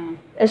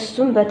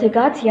እሱም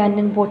በትጋት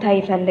ያንን ቦታ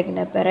ይፈልግ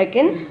ነበር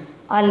ግን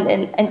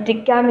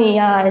ድጋሚ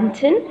ያ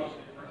እንትን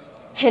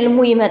ህልሙ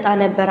ይመጣ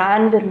ነበር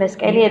አንበር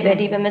መስቀሌ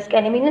በዲበ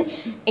መስቀል የሚል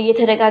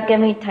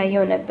እየተደጋገመ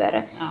ይታየው ነበር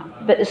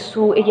በእሱ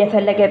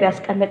እየፈለገ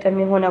ቢያስቀምጥ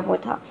የሚሆነ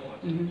ቦታ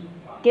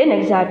ግን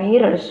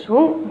እግዚአብሔር እሱ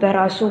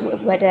በራሱ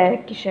ወደ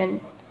ግሸን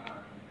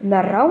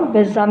መራው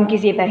በዛም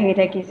ጊዜ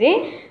በሄደ ጊዜ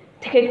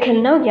ትክክል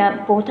ነው ያ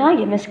ቦታ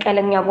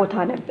የመስቀለኛ ቦታ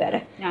ነበር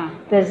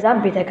በዛም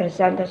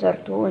ቤተክርስቲያን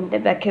ተሰርቶ እንደ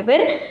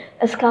በክብር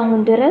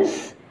እስካሁን ድረስ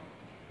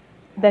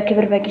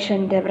በክብር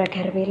በግሸን ደብረ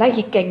ከርቤ ላይ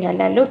ይገኛል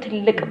ያለው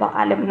ትልቅ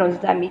በዓለም ነው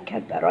እዛ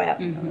የሚከበረው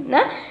ያውና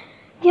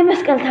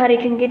የመስቀል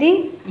ታሪክ እንግዲህ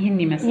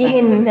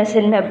ይሄን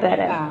መስል ነበር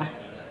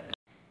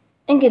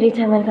እንግዲህ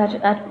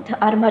ተመልካቾች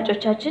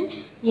አድማጮቻችን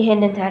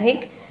ይሄንን ታሪክ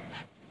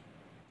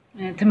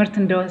ትምህርት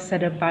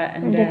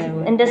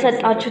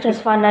እንደሰጣችሁ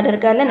ተስፋ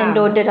እናደርጋለን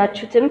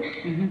እንደወደዳችሁትም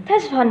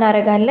ተስፋ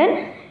እናደርጋለን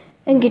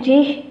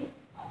እንግዲህ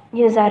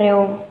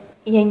የዛሬው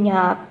የኛ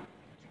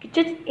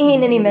ዝግጅት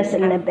ይሄንን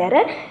ይመስል ነበር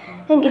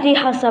እንግዲህ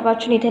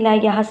ሐሳባችሁን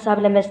የተለያየ ሐሳብ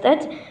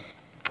ለመስጠት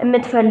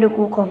የምትፈልጉ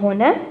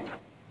ከሆነ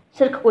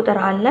ስልክ ቁጥር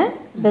አለ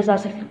በዛ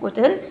ስልክ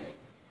ቁጥር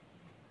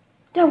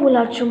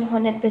ደውላችሁ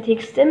ሆነ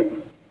በቴክስትም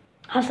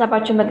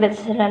ሐሳባችሁን መግለጽ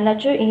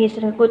ትችላላችሁ ይሄ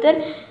ስልክ ቁጥር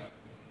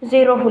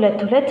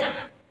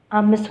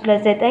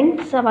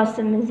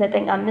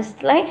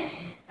 02252979895 ላይ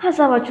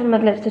ሐሳባችሁን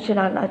መግለጽ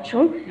ትችላላችሁ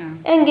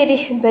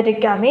እንግዲህ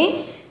በድጋሜ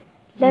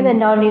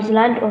ለመላው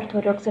ኒውዚላንድ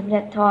ኦርቶዶክስ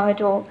እምነት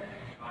ተዋህዶ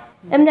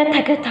እምነት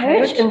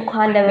ተከታዮች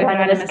እንኳን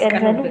ለብርሃነ መስቀል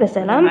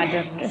በሰላም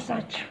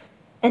ደረሳችሁ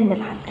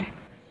እንላለን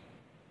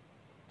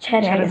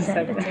ቸር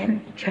ያሰንብተን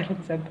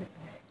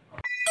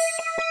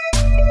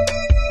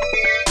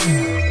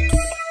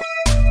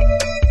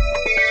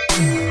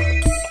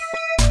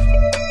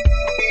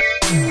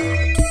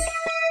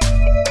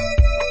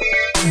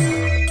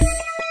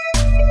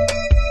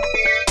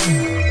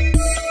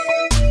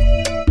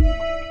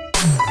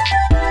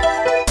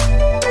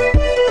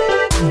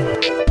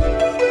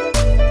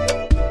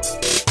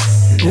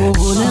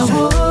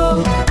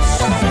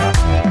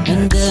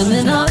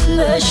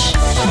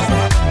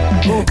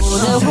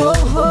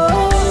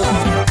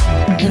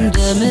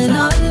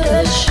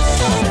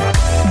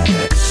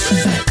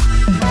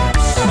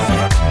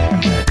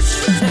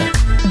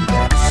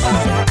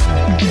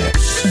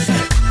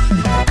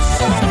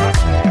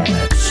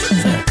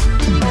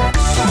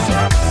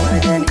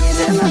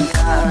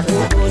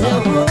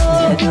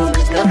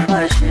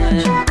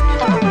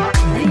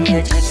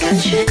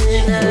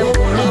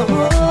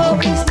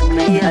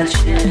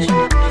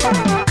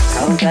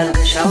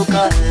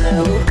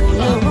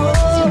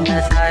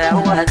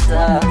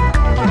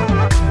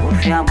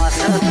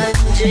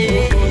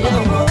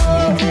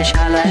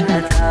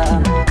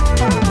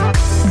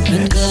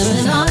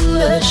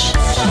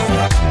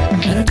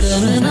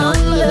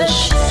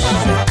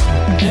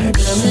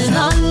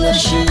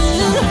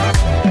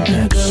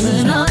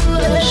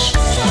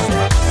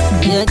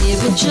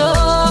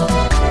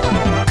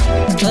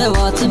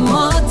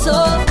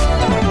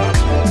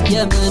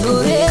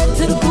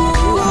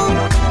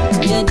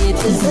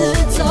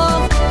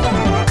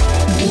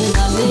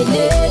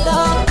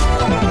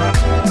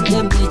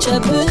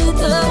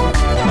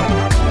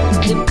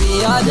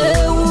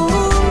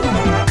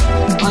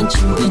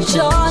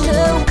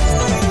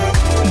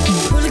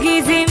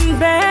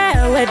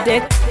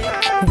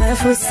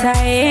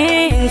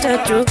በፉሳዬን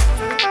ተጩ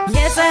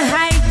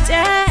የፀሐይ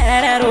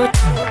ጨረሮች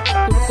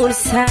ቁልቁል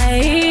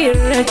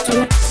ሳይረጩ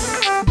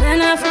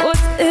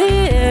በናፍቆት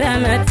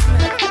ረመት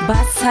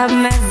በሀሳብ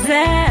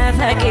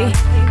መዘፈቄ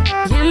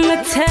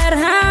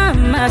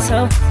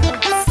የምትራመሰው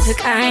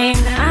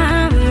ስቃይን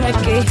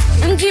አምቄ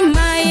እንጂማ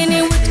የኔ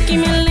ውድ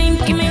ቂመለኝ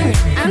ቂመኝ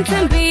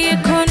አንተን ብዬ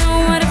እኮ ነው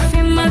አርፌ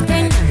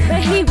የማልተኛ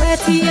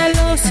በህይወት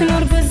እያለሁ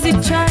ስኖር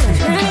በዚች ዓለም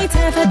ለእኔ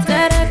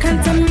ተፈጠረ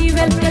ካንተ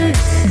የሚበልጥል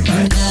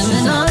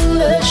እንደምን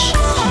አለሽ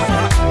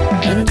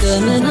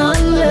እንደምን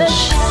አለሽ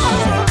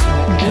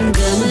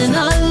እንደምን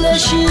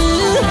አለሽ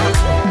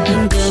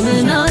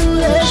እንደምን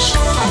አለሽ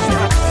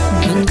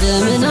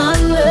እንደምን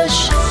አለሽ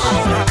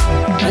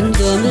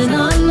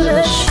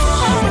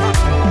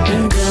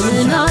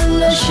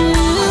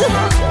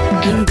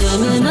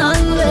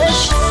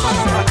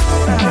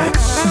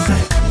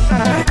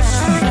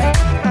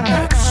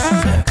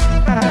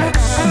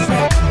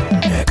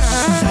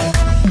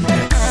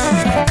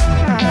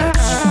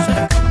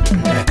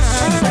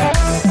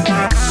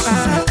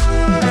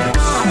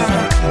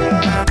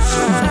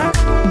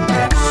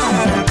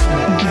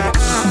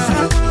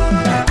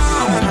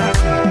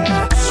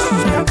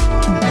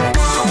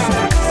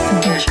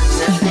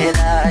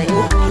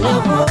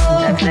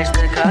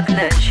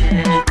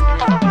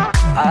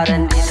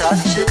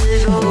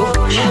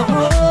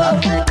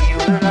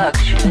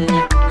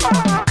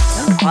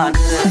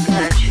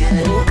ማገገች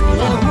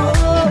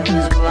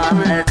ብዙ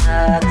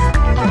ዓመታት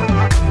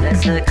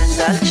ለሰከንድ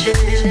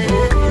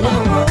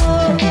አልችልም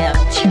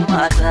ያንቺን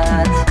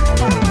ማጣት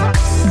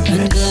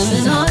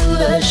እንደምን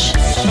አለሽ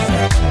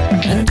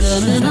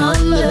እንደምን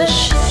አለሽ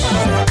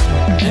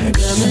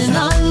እንደምን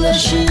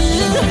አለሽ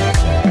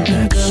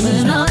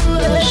እንደምን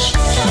አለሽ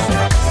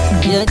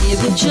የኔ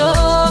ብቻ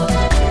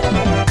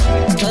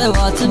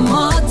ጠዋት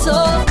ማታ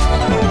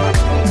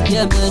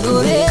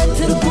የመኖሬ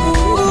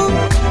ትርጉም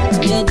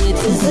የኔ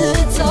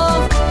ትዝታ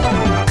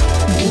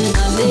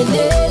ምናለ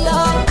ሌላ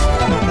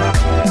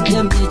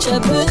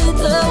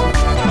የሚጨብጠው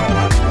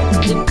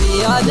ልቤ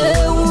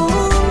ያለው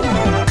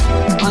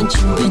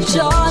አንቺን ብቻ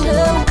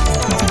ነው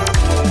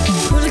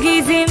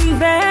ሁልጊዜም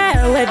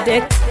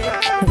በወደት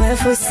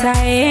ወፎች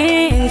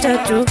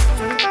ሳይንጫጩ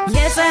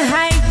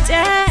የፀሐይ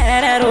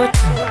ጨረሮች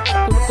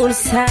ቁልቁል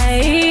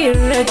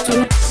ሳይረጩ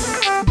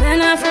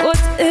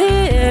በናፍቆት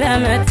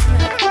እረመት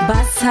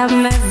በሀሳብ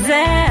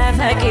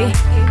መዘፈቄ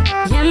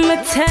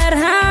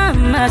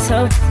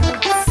የምትራመሰው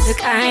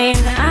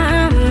ስቃይን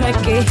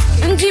አምቄ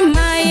እንጂማ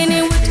የኔ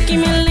ውድቅ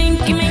ይመለኝ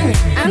ቂመኝ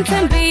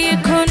አንተን ብዬ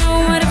እኮ ነው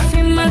አርፌ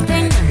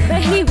ማልተኛ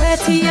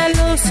በህይወት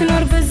ያለው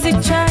ስኖር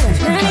በዚች ዓለም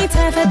ለእኔ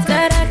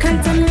ተፈጠረ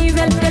ካንተ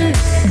የሚበልጥል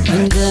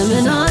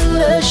እንደምን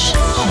አለሽ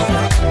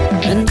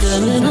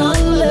እንደምን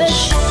አለሽ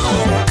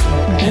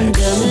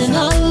እንደምን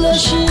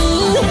አለሽ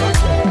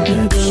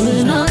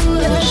እንደምን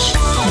አለሽ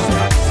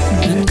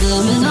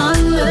እንደምን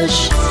አለሽ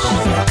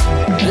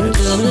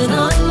እንደምን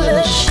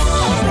አለሽ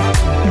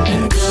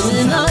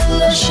እንደምን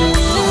አለሽ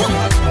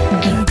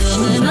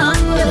እንደምን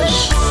አለሽ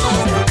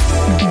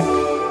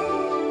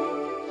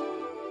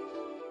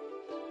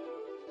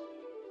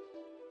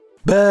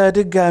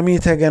በድጋሚ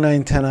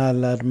ተገናኝተናል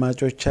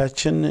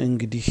አድማጮቻችን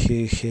እንግዲህ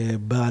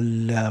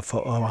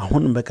ባለፈው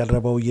አሁን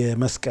በቀረበው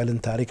የመስቀልን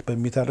ታሪክ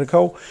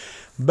በሚተርከው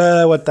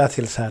በወጣት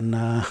ኤልሳና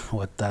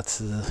ወጣት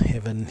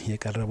ሄቨን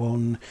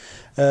የቀረበውን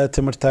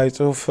ትምህርታዊ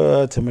ጽሁፍ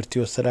ትምህርት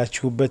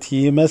ይወሰዳችሁበት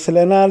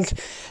ይመስለናል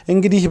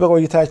እንግዲህ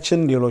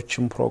በቆይታችን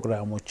ሌሎችም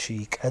ፕሮግራሞች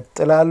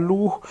ይቀጥላሉ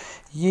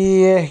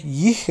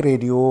ይህ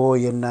ሬዲዮ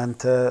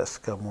የናንተ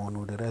እስከመሆኑ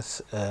ድረስ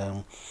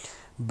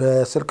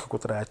በስልክ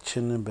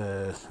ቁጥራችን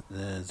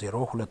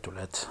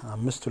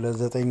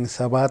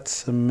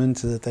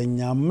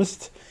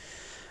በ022529785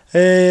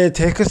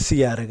 ቴክስት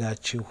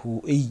ያረጋችሁ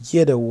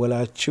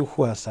እየደወላችሁ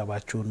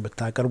ሐሳባችሁን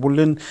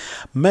ብታቀርቡልን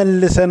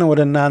መልሰን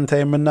ወደ እናንተ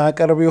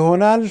የምናቀርብ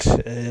ይሆናል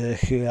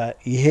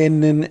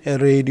ይሄንን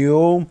ሬዲዮ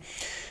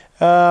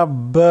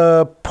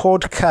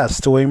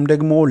በፖድካስት ወይም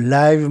ደግሞ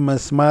ላይቭ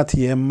መስማት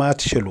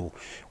የማትችሉ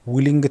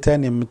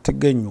ዊሊንግተን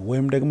የምትገኙ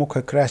ወይም ደግሞ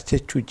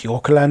ከክራይስትቸርች ውጪ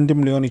ኦክላንድም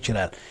ሊሆን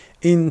ይችላል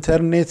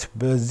ኢንተርኔት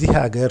በዚህ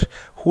ሀገር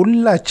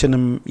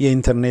ሁላችንም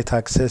የኢንተርኔት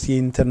አክሰስ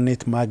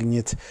የኢንተርኔት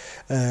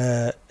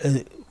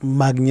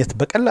ማግኘት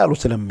በቀላሉ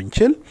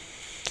ስለምንችል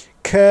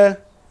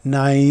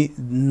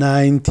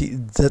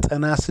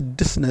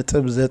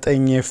ከ96.9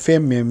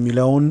 FM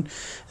የሚለውን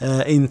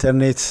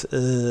ኢንተርኔት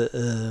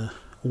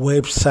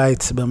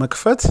ዌብሳይት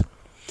በመክፈት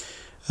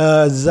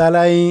እዛ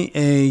ላይ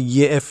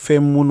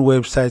የኤፍኤሙን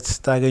ዌብሳይት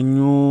ስታገኙ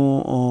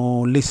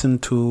ሊስን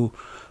ቱ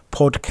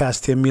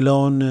ፖድካስት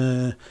የሚለውን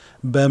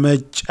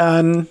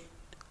በመጫን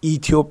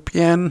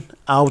ኢትዮጵያን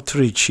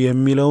አውትሪች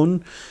የሚለውን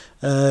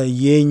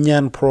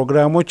የኛን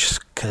ፕሮግራሞች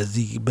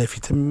ከዚህ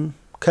በፊትም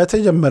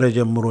ከተጀመረ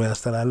ጀምሮ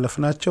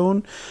ያስተላለፍናቸውን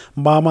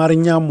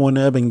በአማርኛም ሆነ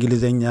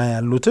በእንግሊዘኛ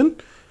ያሉትን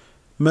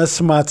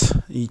መስማት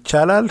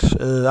ይቻላል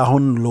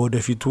አሁን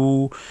ለወደፊቱ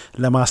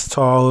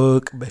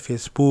ለማስተዋወቅ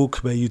በፌስቡክ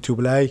በዩቲዩብ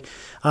ላይ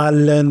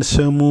አለን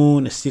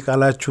ስሙን እስቲ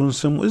ቃላችሁን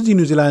ስሙ እዚህ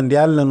ኒውዚላንድ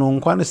ያለነው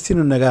እንኳን እስቲ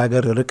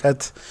እንነጋገር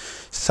ርቀት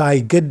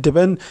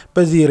ሳይገድበን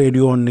በዚህ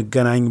ሬዲዮ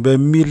እንገናኝ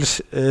በሚል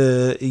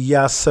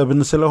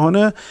ያሰብን ስለሆነ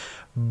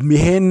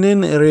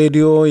ይሄንን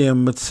ሬዲዮ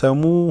የምትሰሙ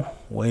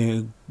ወይ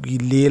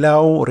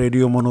ሌላው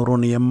ሬዲዮ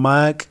መኖሩን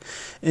የማያቅ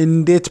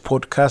እንዴት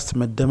ፖድካስት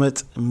መደመጥ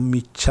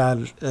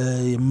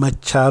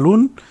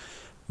መቻሉን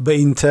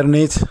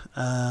በኢንተርኔት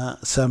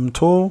ሰምቶ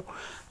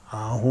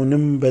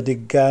አሁንም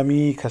በድጋሚ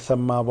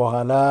ከሰማ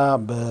በኋላ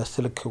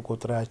በስልክ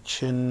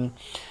ቁጥራችን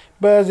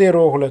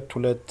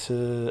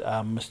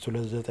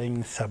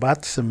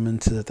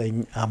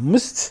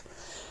በ022529785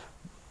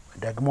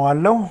 ደግሞ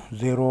አለው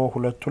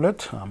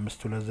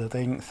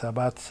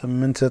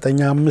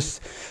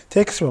 022529785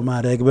 ቴክስት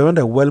በማድረግ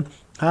በመደወል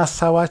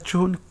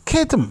ሐሳባችሁን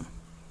ከየትም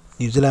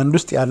ኒውዚላንድ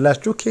ውስጥ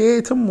ያላችሁ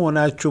ከየትም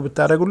ሆናችሁ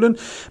ብታደርጉልን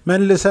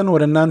መልሰን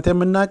ወደ እናንተ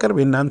የምናቀርብ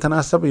የእናንተን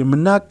ሐሳብ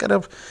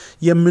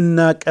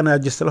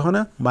የምናቀናጅ ስለሆነ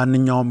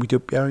ማንኛውም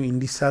ኢትዮጵያዊ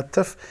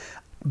እንዲሳተፍ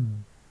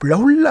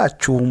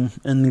ለሁላችሁም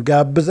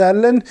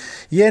እንጋብዛለን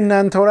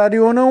የእናንተው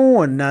ራዲዮ ነው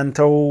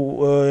እናንተው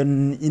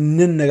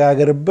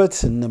እንነጋገርበት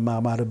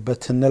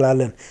እንማማርበት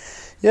እንላለን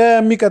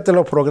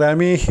የሚቀጥለው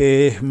ፕሮግራሜ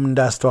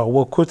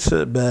እንዳስተዋወቅኩት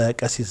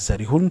በቀሲስ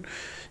ዘሪሁን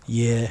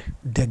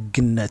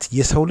የደግነት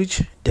የሰው ልጅ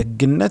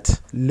ደግነት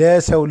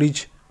ለሰው ልጅ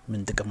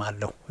ምን ጥቅም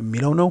አለው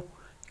የሚለው ነው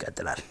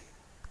ይቀጥላል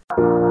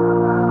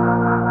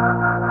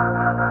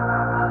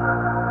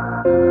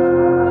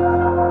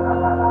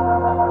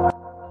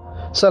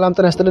ሰላም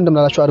ጤና ይስጥልን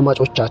እንደምናላችሁ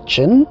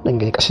አድማጮቻችን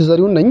እንግዲህ ቀሲስ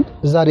ዘሪሁን ነኝ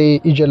ዛሬ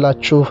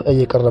ይጀላችሁ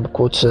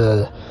የቀረብኩት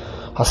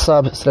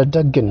ሐሳብ ስለ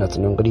ደግነት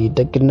ነው እንግዲህ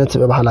ደግነት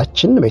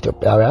በባህላችን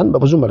በኢትዮጵያውያን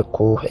በብዙ መልኩ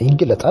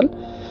ይገለጣል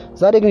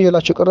ዛሬ ግን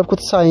ይጀላችሁ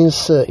የቀረብኩት ሳይንስ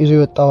ይዞ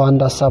የወጣው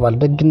አንድ ሐሳብ አለ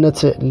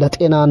ደግነት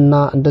ለጤናና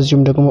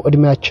እንደዚሁም ደግሞ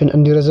እድሜያችን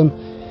እንዲረዝም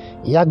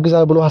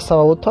ያግዛል ብሎ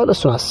ሐሳብ አወጣል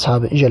እሱን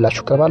ሐሳብ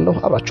ይጀላችሁ ቀርባለሁ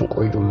አብራችሁን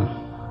ቆዩ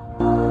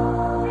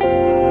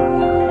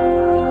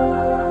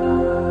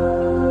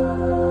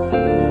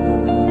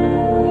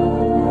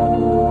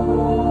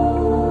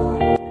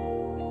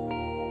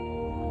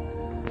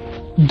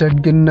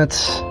ደግነት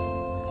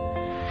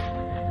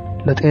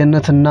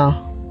ለጤንነትና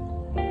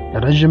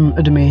ለረጅም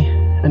እድሜ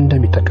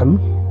እንደሚጠቅም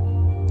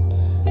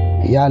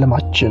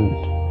የዓለማችን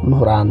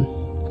ምሁራን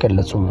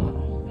ገለጹ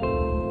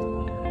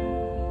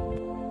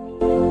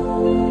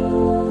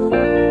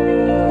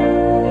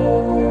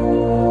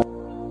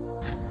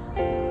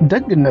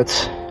ደግነት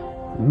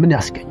ምን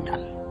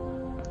ያስገኛል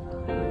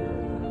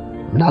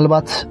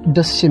ምናልባት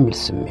ደስ የሚል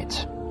ስሜት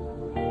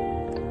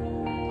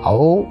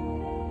አዎ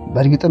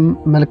በርግጥም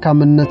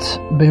መልካምነት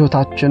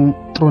በህይወታችን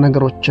ጥሩ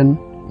ነገሮችን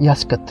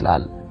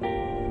ያስከትላል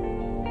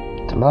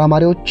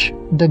ተመራማሪዎች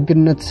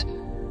ደግነት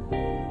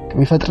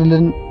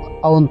ከሚፈጥርልን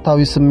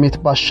አዎንታዊ ስሜት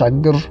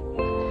ባሻገር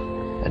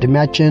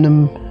እድሜያችንንም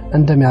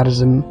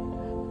እንደሚያርዝም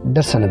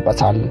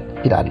ደርሰንበታል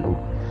ይላሉ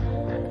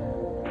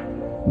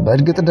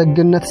በእርግጥ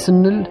ደግነት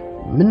ስንል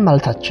ምን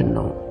ማለታችን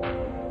ነው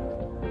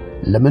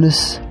ለምንስ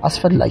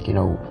አስፈላጊ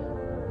ነው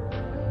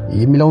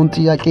የሚለውን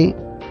ጥያቄ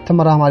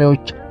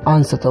ተመራማሪዎች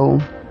አንስተው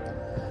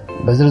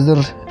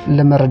በዝርዝር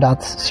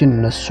ለመረዳት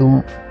ሲነሱ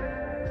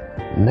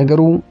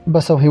ነገሩ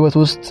በሰው ህይወት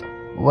ውስጥ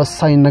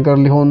ወሳኝ ነገር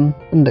ሊሆን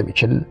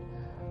እንደሚችል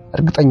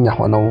እርግጠኛ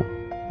ሆነው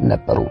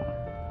ነበሩ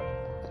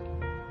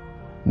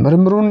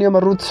ምርምሩን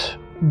የመሩት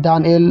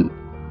ዳንኤል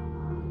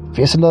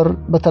ፌስለር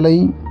በተለይ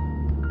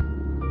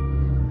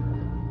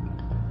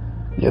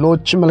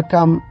ሌሎች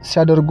መልካም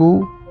ሲያደርጉ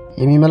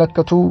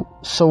የሚመለከቱ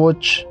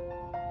ሰዎች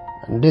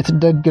እንዴት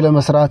ደግ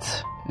ለመስራት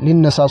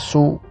ሊነሳሱ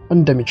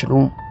እንደሚችሉ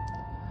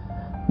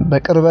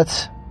በቅርበት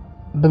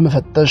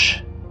በመፈተሽ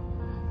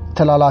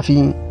ተላላፊ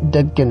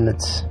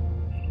ደግነት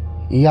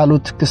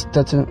ያሉት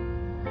ክስተት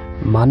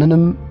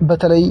ማንንም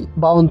በተለይ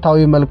በአዎንታዊ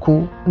መልኩ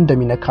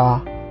እንደሚነካ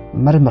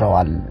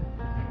መርምረዋል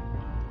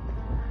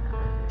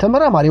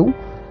ተመራማሪው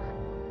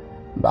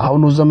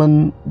በአሁኑ ዘመን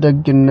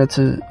ደግነት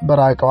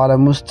በራቀው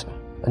ዓለም ውስጥ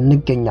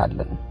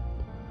እንገኛለን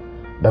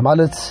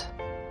በማለት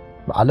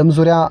በዓለም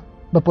ዙሪያ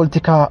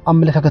በፖለቲካ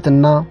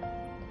አመለካከትና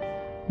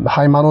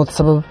በሃይማኖት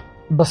ሰበብ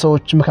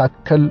በሰዎች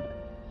መካከል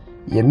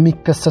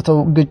የሚከሰተው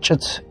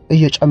ግጭት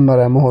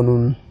እየጨመረ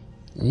መሆኑን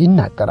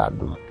ይናገራሉ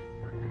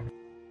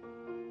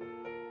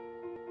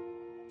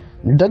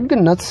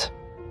ደግነት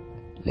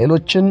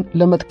ሌሎችን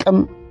ለመጥቀም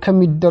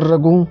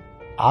ከሚደረጉ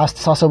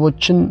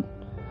አስተሳሰቦችን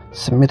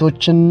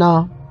ስሜቶችንና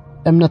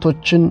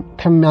እምነቶችን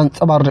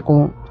ከሚያንጸባርቁ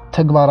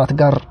ተግባራት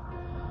ጋር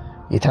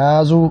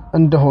የተያያዙ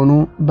እንደሆኑ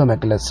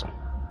በመግለጽ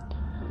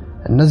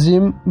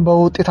እነዚህም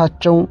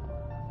በውጤታቸው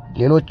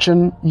ሌሎችን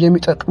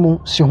የሚጠቅሙ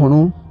ሲሆኑ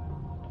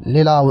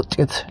ሌላ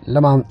ውጤት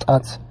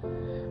ለማምጣት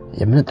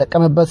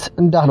የምንጠቀምበት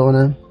እንዳልሆነ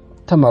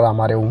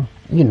ተመራማሪው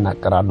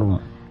ይናገራሉ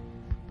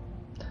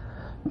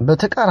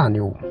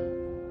በተቃራኒው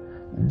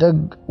ደግ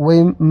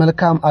ወይም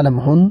መልካም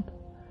አለመሆን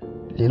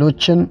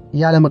ሌሎችን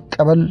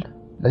ያለመቀበል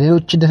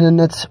ለሌሎች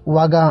ደህንነት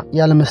ዋጋ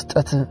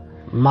ያለመስጠት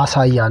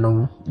ማሳያ ነው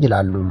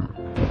ይላሉ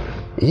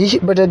ይህ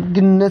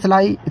በደግነት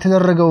ላይ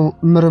የተደረገው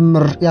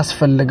ምርምር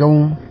ያስፈልገው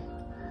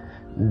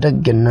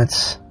ደግነት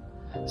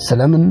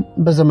ስለምን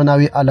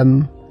በዘመናዊ ዓለም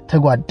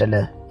ተጓደለ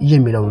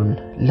የሚለውን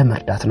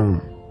ለመርዳት ነው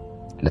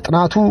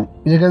ለጥናቱ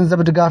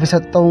የገንዘብ ድጋፍ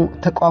የሰጠው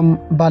ተቋም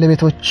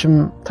ባለቤቶችም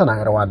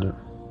ተናግረዋል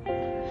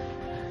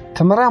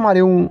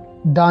ተመራማሪው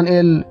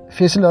ዳንኤል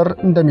ፌስለር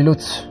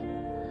እንደሚሉት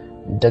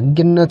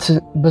ደግነት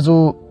ብዙ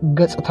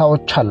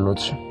ገጽታዎች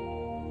አሉት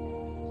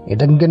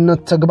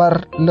የደግነት ተግባር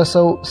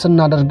ለሰው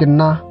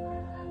ስናደርግና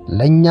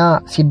ለኛ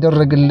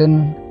ሲደረግልን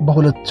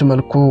በሁለት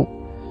መልኩ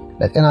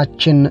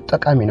ለጤናችን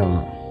ጠቃሚ ነው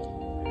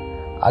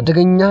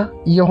አደገኛ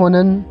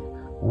የሆነን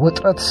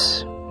ውጥረት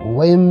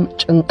ወይም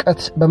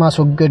ጭንቀት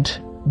በማስወገድ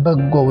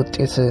በጎ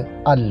ውጤት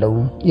አለው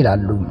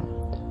ይላሉ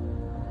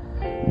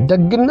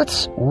ደግነት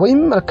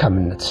ወይም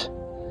መልካምነት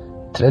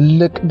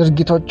ትልልቅ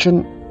ድርጊቶችን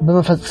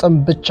በመፈጸም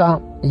ብቻ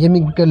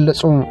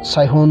የሚገለጹ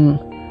ሳይሆን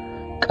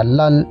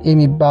ቀላል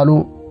የሚባሉ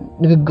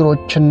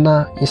ንግግሮችና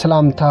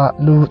የሰላምታ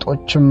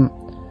ልውጦችም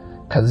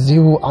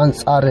ከዚሁ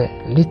አንፃር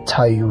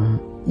ሊታዩ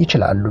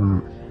ይችላሉ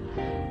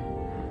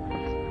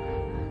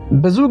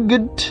ብዙ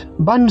ግድ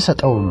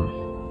ባንሰጠውም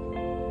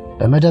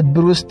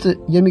በመደብር ውስጥ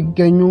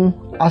የሚገኙ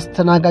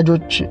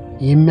አስተናጋጆች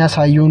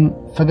የሚያሳዩን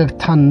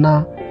ፈገግታና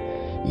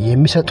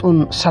የሚሰጡን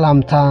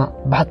ሰላምታ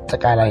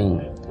በአጠቃላይ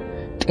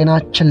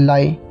ጤናችን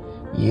ላይ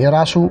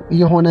የራሱ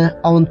የሆነ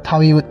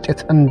አዎንታዊ ውጤት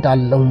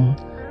እንዳለው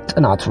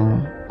ጥናቱ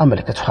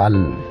አመልክቷል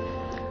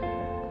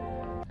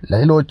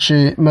ለሌሎች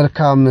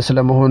መልካም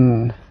ስለመሆን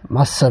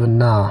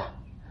ማሰብና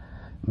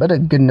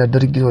በደግነት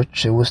ድርጊቶች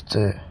ውስጥ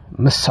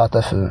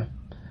መሳተፍ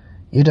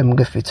የደም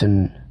ግፊትን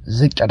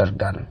ዝቅ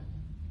ያደርጋል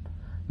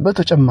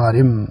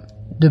በተጨማሪም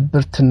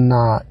ድብርትና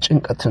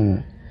ጭንቀትን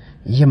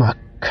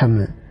የማከም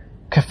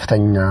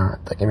ከፍተኛ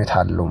ጠቀሜታ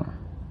አለው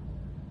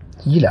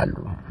ይላሉ።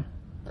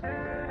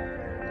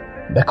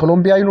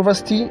 በኮሎምቢያ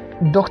ዩኒቨርሲቲ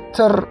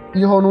ዶክተር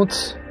የሆኑት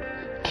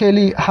ኬሊ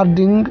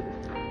ሃርዲንግ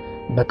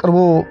በቅርቡ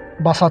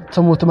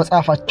ባሳተሙት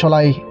መጽሐፋቸው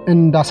ላይ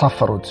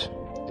እንዳሳፈሩት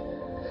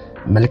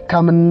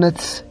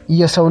መልካምነት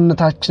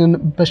የሰውነታችንን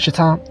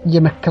በሽታ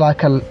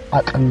የመከላከል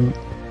አቅም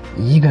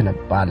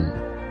ይገነባል።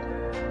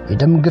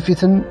 የደም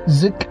ግፊትን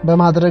ዝቅ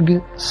በማድረግ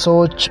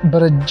ሰዎች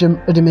በረጅም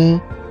ዕድሜ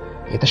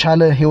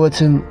የተሻለ ሕይወት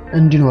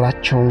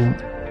እንዲኖራቸው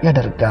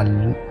ያደርጋል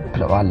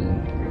ብለዋል።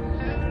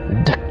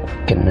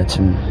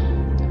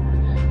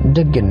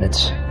 ደግነት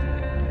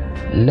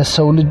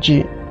ለሰው ልጅ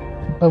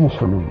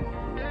በመሆኑ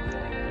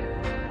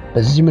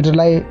በዚህ ምድር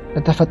ላይ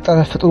ለተፈጠረ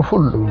ፍጡር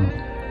ሁሉ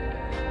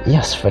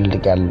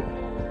ያስፈልጋል።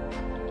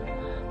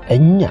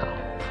 እኛ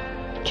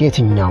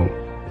ከየትኛው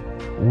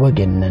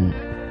ወገን ነን?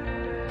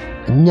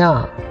 እኛ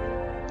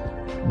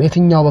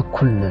በየትኛው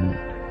በኩል ነን?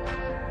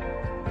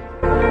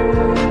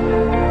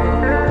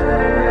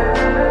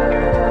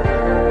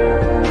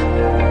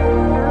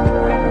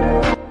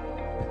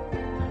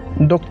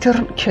 ዶክተር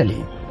ኬሊ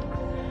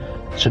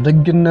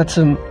ስለደግነት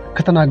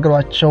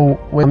ከተናገሯቸው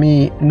ወሚ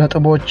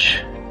ነጥቦች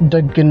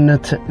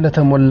ደግነት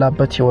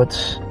ለተሞላበት ሕይወት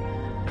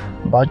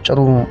ባጭሩ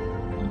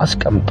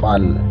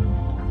አስቀምጧል።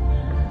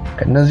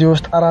 ከነዚህ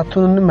ውስጥ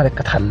አራቱን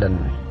እንመለከታለን።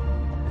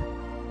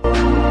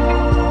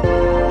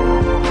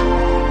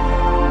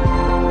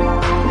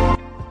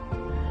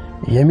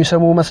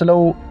 የሚሰሙ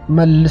መስለው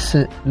መልስ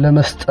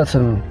ለመስጠት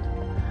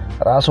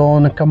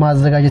ራስዎን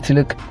ከማዘጋጀት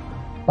ይልቅ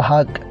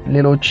በሐቅ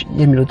ሌሎች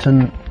የሚሉትን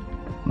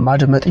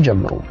ማድመጥ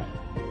ጀምሩ።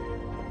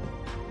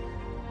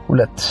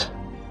 2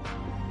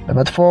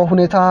 በመጥፎ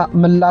ሁኔታ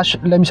ምላሽ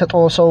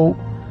ለሚሰጠው ሰው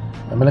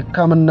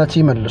በመልካምነት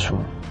ይመልሱ።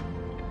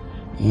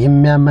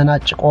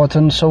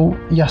 የሚያመናጭቆትን ሰው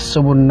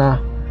ያስቡና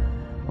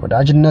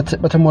ወዳጅነት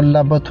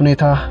በተሞላበት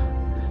ሁኔታ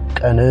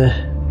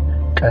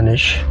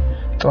ቀንሽ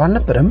ጥሩ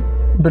አልነበረም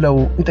ብለው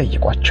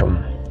ይጠይቋቸው።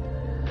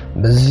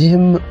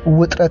 በዚህም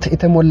ውጥረት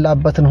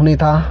የተሞላበትን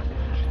ሁኔታ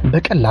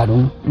በቀላሉ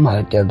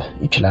ማርገብ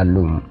ይችላሉ።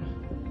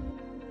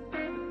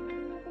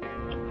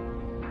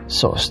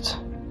 3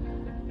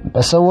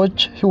 በሰዎች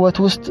ሕይወት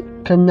ውስጥ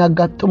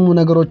ከሚያጋጥሙ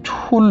ነገሮች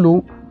ሁሉ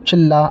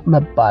ችላ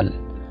መባል፣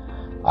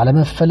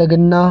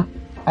 አለመፈለግና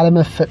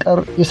አለመፈቀር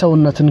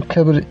የሰውነትን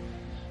ክብር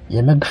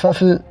የመግፈፍ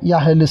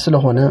ያህል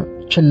ስለሆነ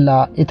ችላ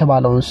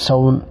የተባለውን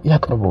ሰውን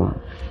ያቅርቡ።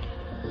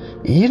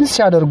 ይህን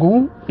ሲያደርጉ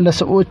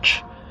ለሰዎች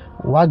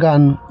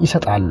ዋጋን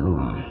ይሰጣሉ።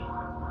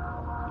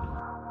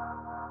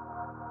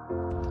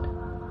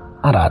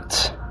 4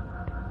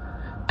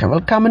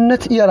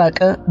 ከመልካምነት የራቀ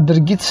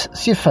ድርጊት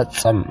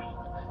ሲፈጸም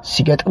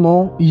ሲገጥመው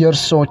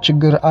የእርሶ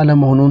ችግር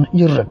አለመሆኑን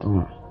ይረዱ።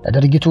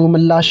 ለድርጊቱ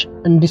ምላሽ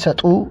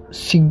እንዲሰጡ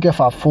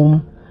ሲገፋፉ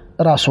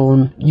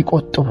ራስዎን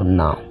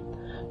ይቆጥቡና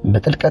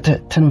በጥልቀት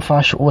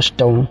ትንፋሽ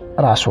ወስደው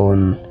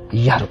ራስዎን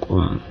ያርቁ።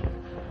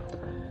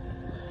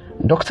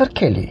 ዶክተር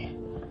ኬሊ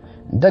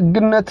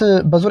ደግነት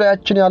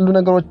በዙሪያችን ያሉ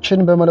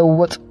ነገሮችን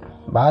በመለወጥ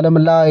በዓለም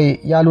ላይ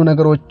ያሉ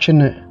ነገሮችን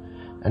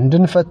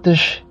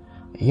እንድንፈትሽ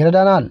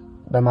ይረዳናል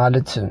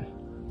በማለት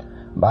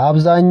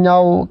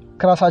በአብዛኛው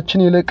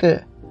ከራሳችን ይልቅ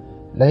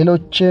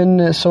ለሌሎችን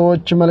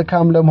ሰዎች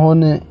መልካም ለመሆን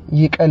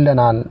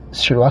ይቀለናል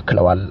ሲሉ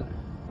አክለዋል።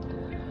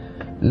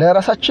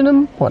 ለራሳችንም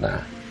ሆነ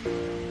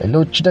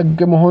ሌሎች ደግ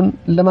መሆን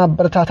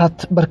ለማበረታታት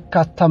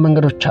በርካታ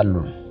መንገዶች አሉ።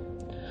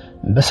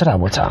 በስራ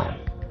ቦታ፣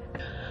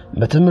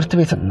 በትምህርት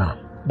ቤትና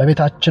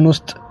በቤታችን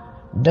ውስጥ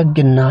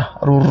ደግና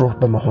ሩህሩህ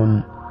በመሆን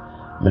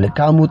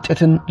መልካም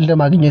ውጤትን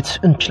ለማግኘት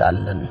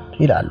እንችላለን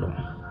ይላሉ።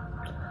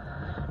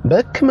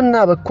 በሕክምና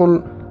በኩል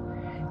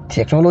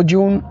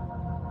ቴክኖሎጂውን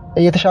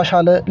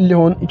እየተሻሻለ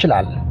ሊሆን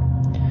ይችላል።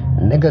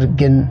 ነገር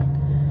ግን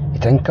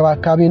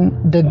የተንከባካቢን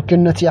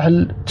ደግነት ያህል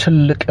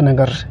ትልቅ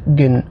ነገር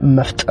ግን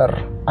መፍጠር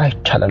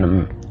አይቻለንም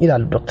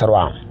ይላል ዶክተሯ።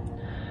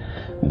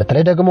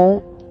 በተለይ ደግሞ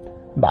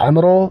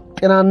በአእምሮ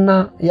ጤናና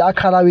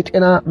የአካላዊ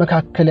ጤና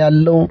መካከል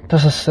ያለው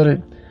ትስስር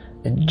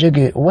እጅግ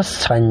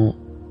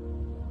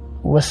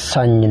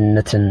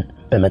ወሳኝነትን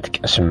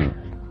በመጥቀስም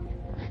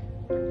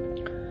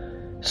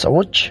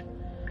ሰዎች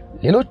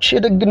ሌሎች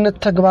የደግነት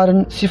ተግባርን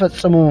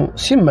ሲፈጽሙ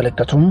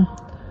ሲመለከቱም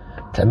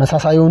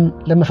ተመሳሳዩን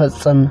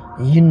ለመፈጸም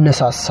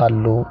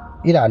ይነሳሳሉ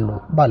ይላሉ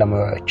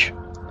ባለሙያዎች።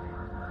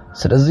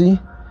 ስለዚህ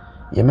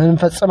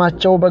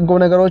የምንፈጽማቸው በጎ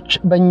ነገሮች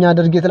በእኛ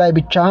ድርጊት ላይ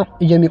ብቻ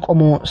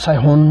የሚቆሙ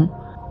ሳይሆን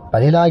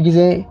በሌላ ጊዜ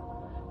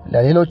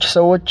ለሌሎች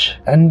ሰዎች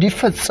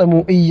እንዲፈጸሙ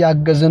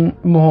እያገዝን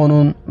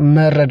መሆኑን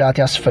መረዳት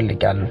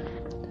ያስፈልጋል።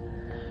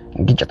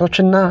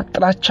 ግጭቶችና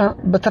ጥላቻ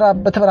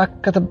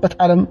በተበራከተበት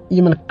ዓለም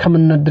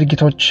የመልካምነት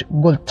ድርጊቶች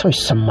ጎልተው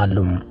ይሰማሉ።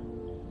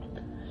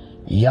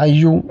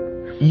 ያዩ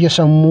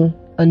እየሰሙ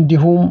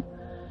እንዲሁም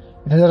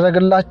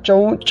የተደረገላቸው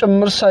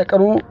ጭምር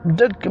ሳይቀሩ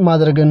ደግ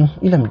ማድረግን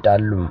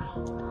ይለምዳሉ፣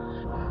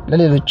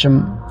 ለሌሎችም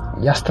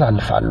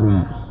ያስተላልፋሉ።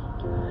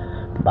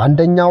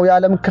 በአንደኛው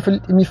የዓለም ክፍል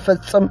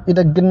የሚፈጸም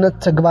የደግነት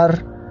ተግባር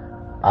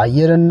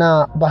አየርና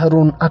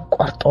ባህሩን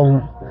አቋርጦ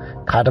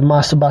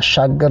ከአድማስ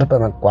ባሻገር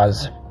በመጓዝ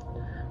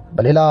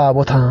በሌላ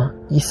ቦታ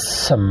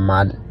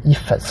ይሰማል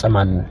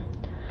ይፈጸማል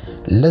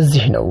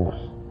ለዚህ ነው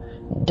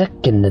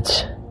ደግነት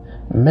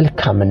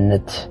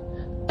መልካምነት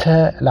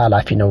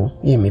ተላላፊ ነው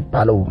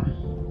የሚባለው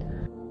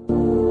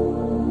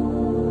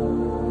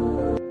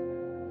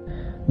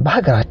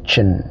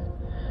በሀገራችን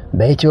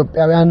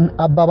በኢትዮጵያውያን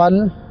አባባል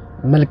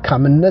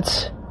መልካምነት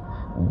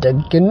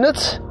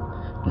ደግነት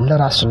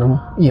ለራስ ነው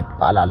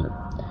ይባላል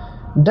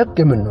ደግ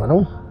ምን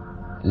ነው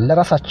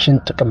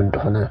ለራሳችን ጥቅም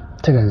እንደሆነ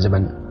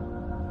ተገንዝበን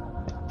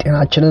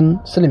ጤናችንን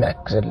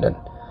ስለሚያክዝልን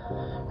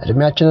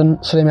እድሜያችንን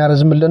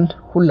ስለሚያረዝምልን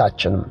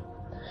ሁላችንም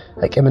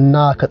አቂምና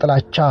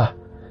ከጥላቻ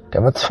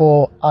ከመጥፎ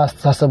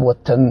አስተሳሰብ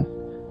ወጥተን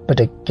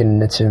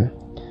በደግነት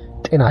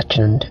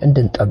ጤናችንን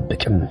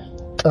እንድንጠብቅም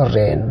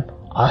ጥሬን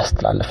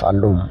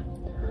አስተላልፋለሁ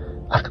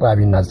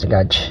አቅራቢና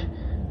አዘጋጅ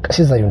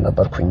ቀሲስ ዘሪሁን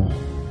ነበርኩኝ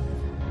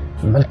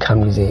መልካም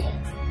ጊዜ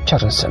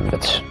ቸርን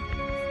ሰንብት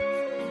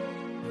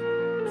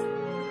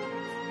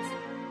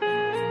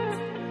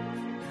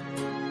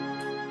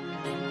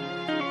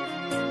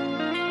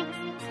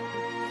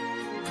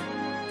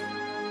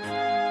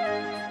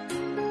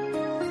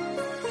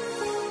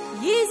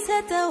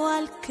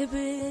ይሰጠዋል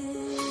ክብር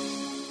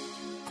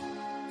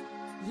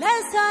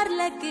ለሳር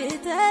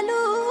ለቅጠሉ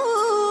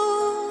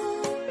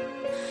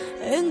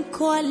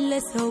እንኳን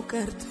ለሰው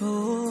ቀርቶ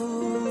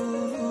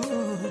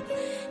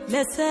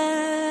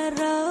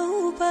ለሰራው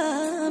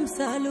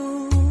በአምሳሉ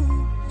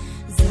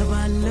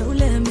ዘባለው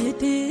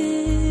ለምድር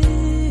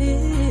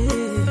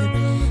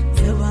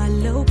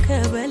ዘባለው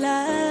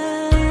ከበላይ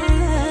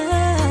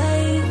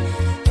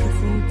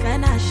ክፉን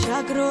ቀን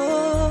አሻግሮ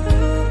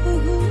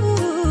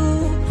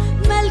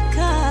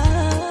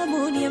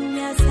መልካሙን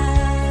የሚያሳይ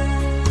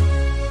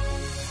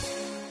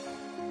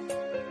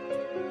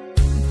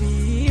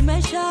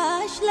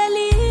ቢመሻሽ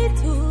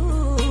ለሊቱ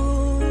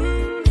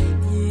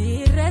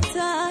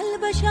ይረታል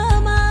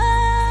በሻማ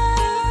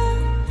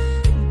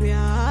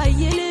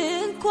ቢያይል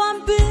እንኳን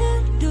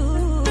ብርዱ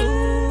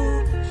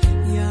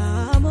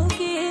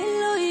ያሞቄሎ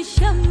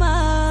ይሸማ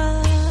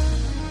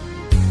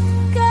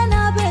ገና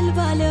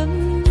በልባለም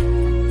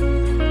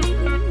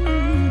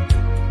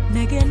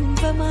ነገን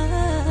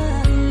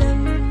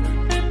በማለም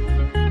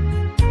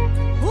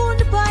ሁን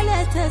ባለ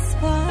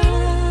ተስፋ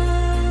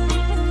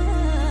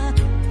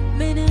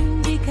ምንም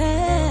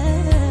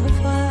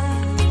ቢከፋ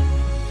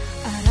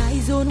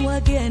አራይዞን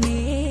ወገኔ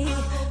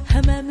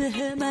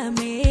ህመሜ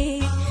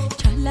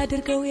ቻል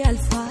አድርገው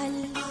ያልፋል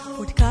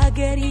ወድ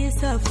ከሀገር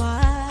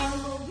ይሰፋል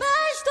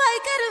መሽቶ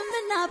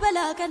አይቀርምና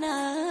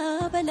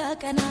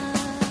በላቀና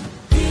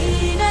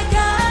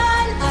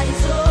ይነጋል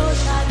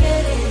አይዞሽ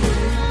ሀገሬ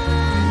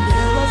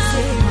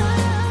እንደወሴማ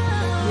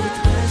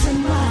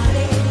ልትበዝማሬ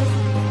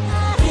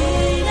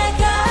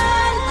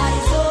ይነጋል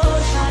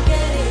አይዞሽ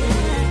ሀገሬ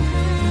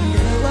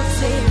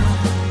እንደወሴማ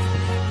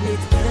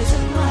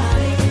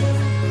ልትበዝማሬ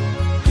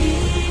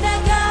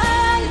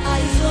ይነጋል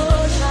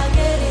አይዞሽ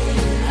ሀገሬ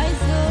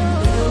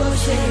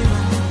እንደወሴማ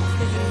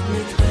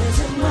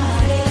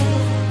ልትበዝማሬ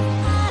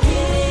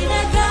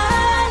ይነጋል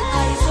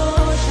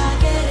አይዞሽ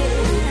ሀገሬ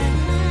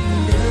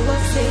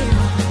እንደወሴማ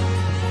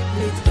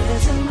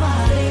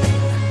ልትበዝማሬ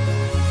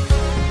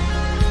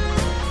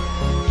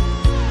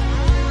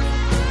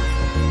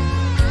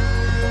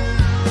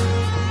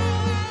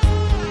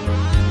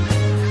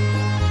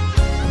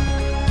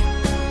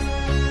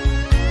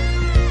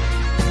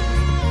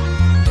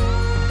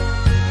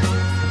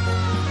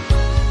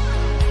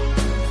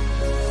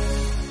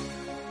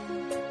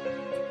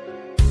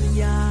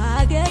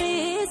ያገሬ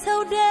ሰው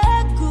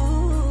ደጉ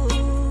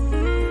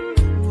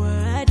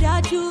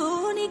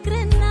ወዳጁን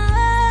ይቅርና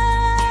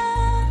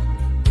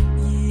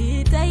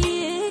ይጠይቅ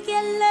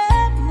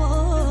የለም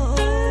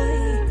ሞይ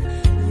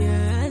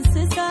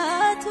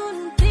የእንስሳቱን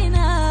ጤና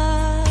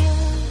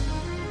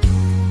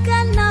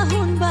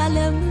ቀናሁን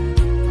ባለም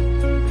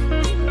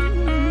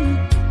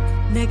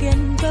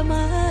ነገን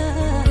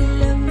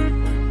በማለም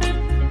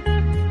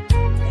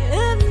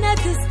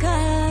እምነት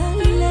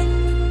እስካለን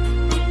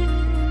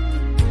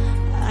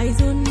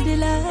አይዞን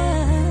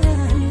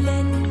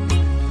ድላለን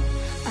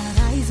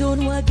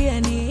አራይዞን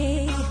ወገኔ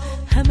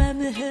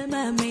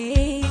ህመሜ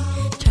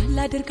ቻል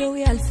አድርገው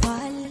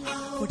ያልፋል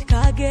ወድ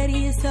ከሀገር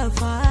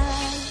ይሰፋል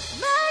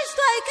መሽቶ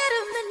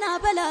አይቀርምና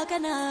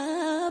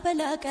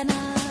በላቀና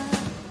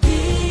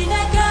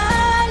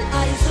ይነጋል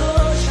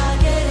አይዞሽ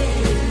ሀገሬ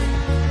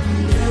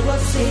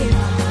እንደወሴማ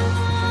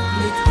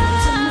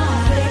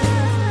ልትበዝማሬ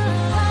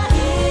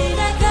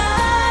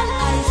ይነጋል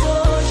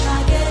አይዞሽ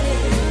ሀገሬ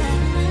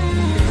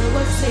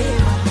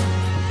እንደወሴማ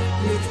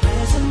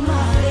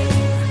ልትበዝማሬ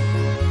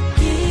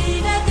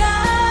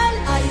ይነጋል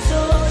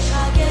አይዞሽ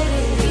ሀገሬ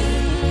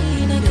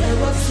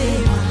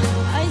እንደወሴማ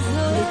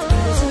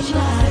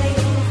ልትበዝማሬ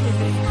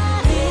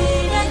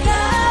ይነጋል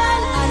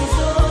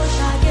አይዞሽ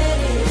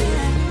ሀገሬ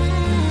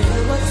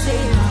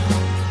እንደወሴማ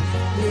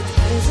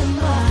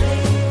ልትበዝማሬ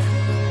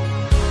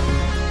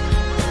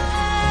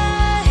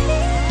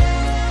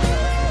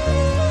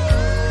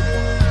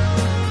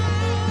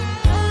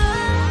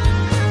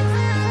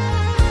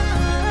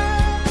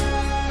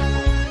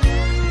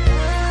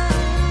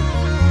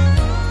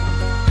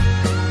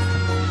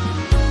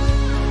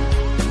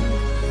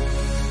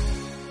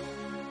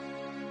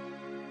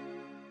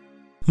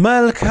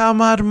መልካም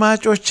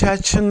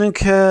አድማጮቻችን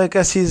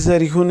ከቀሲስ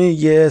ዘሪሁን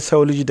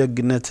የሰው ልጅ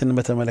ደግነትን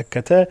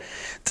በተመለከተ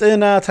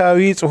ጥናታዊ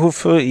ጽሁፍ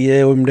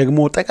ወይም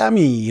ደግሞ ጠቃሚ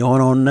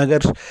የሆነውን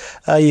ነገር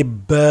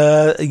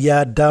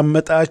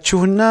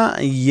ያዳመጣችሁና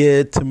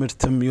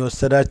የትምህርትም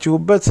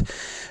የወሰዳችሁበት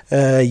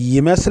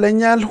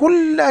ይመስለኛል።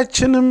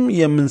 ሁላችንም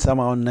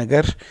የምንሰማውን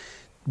ነገር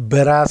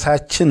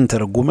በራሳችን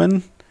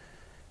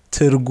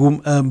ትርጉም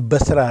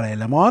በስራ ላይ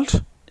ለማዋል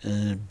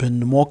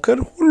ብንሞክር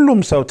ሁሉም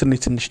ሰው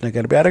ትንሽ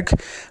ነገር ቢያደርግ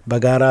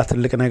በጋራ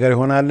ትልቅ ነገር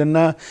ይሆናልና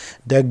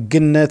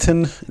ደግነትን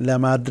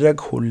ለማድረግ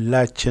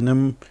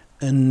ሁላችንም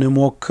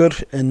እንሞክር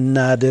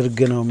እናድርግ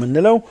ነው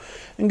የምንለው።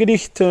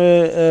 እንግዲህ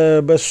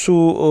በሱ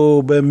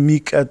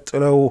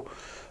በሚቀጥለው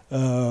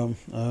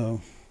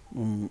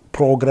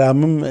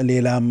ፕሮግራምም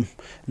ሌላም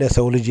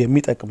ለሰው ልጅ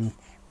የሚጠቅሙ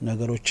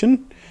ነገሮችን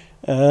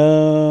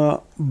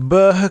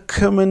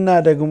በሕክምና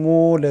ደግሞ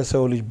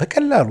ለሰው ልጅ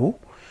በቀላሉ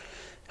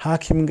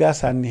ሐኪም ጋር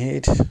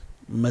ሳንሄድ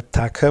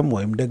መታከም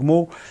ወይም ደግሞ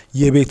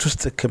የቤት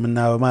ውስጥ ሕክምና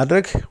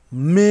በማድረግ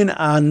ምን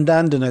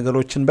አንዳንድ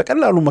ነገሮችን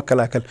በቀላሉ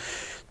መከላከል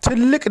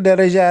ትልቅ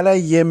ደረጃ ላይ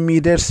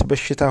የሚደርስ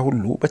በሽታ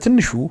ሁሉ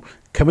በትንሹ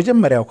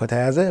ከመጀመሪያው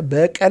ከተያዘ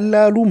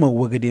በቀላሉ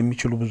መወገድ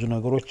የሚችሉ ብዙ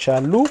ነገሮች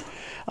አሉ።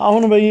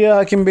 አሁን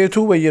በየሐኪም ቤቱ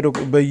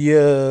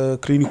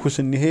በየክሊኒኩ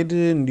ስንሄድ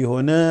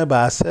እንዲሆነ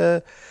ባሰ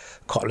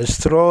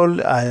ኮሌስትሮል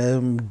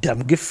ደም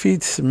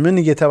ግፊት ምን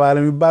እየተባለ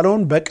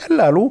የሚባለውን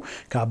በቀላሉ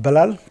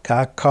ካበላል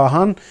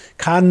ካካሃን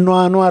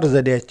ካኗኗር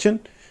ዘዴያችን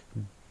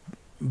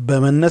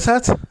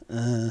በመነሳት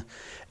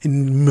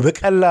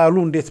በቀላሉ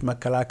እንዴት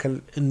መከላከል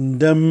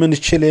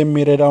እንደምንችል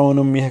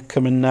የሚረዳውንም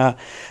የሕክምና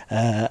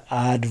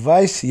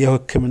አድቫይስ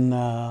የሕክምና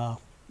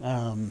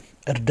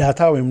እርዳታ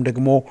ወይም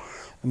ደግሞ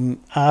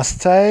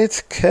አስተያየት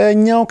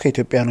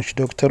ከኢትዮጵያኖች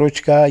ዶክተሮች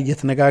ጋር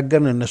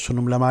እየተነጋገርን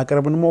እነሱንም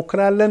ለማቅረብ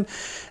እንሞክራለን።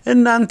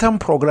 እናንተም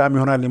ፕሮግራም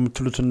ይሆናል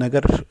የምትሉትን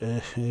ነገር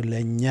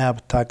ለኛ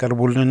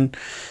ብታቀርቡልን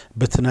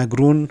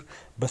ብትነግሩን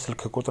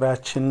በስልክ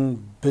ቁጥራችን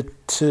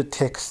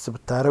ቴክስት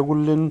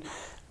ብታረጉልን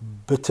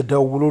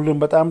ብትደውሉልን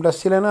በጣም ደስ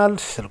ይለናል።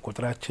 ስልክ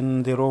ቁጥራችን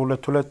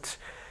 022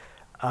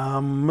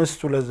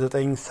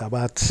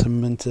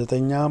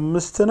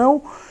 5297895 ነው።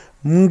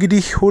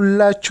 እንግዲህ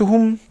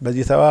ሁላችሁም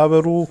በዚህ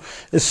ተባበሩ።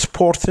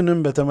 ስፖርትንም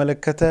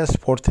በተመለከተ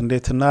ስፖርት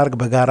እንዴት እናርግ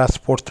በጋራ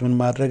ስፖርት ምን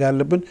ማድረግ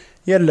አለብን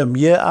የለም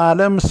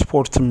የዓለም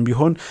ስፖርትም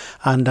ቢሆን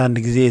አንዳንድ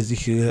ጊዜ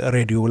እዚህ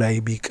ሬዲዮ ላይ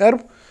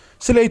ቢቀርብ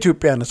ስለ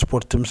ኢትዮጵያን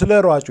ስፖርትም ስለ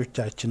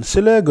ሯጮቻችን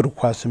ስለ እግር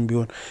ኳስም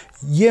ቢሆን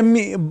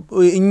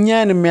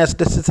እኛን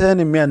የሚያስደስተን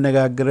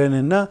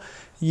የሚያነጋግረንና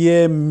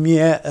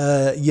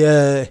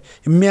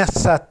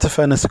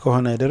የሚያሳትፈን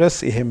እስከሆነ ድረስ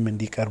ይሄም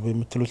እንዲቀርብ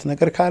የምትሉት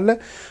ነገር ካለ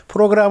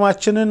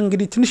ፕሮግራማችንን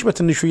እንግዲህ ትንሽ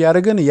በትንሹ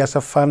ያደርገን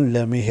እያሰፋን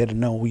ለመሄድ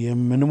ነው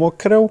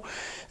የምንሞክረው።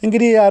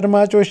 እንግዲህ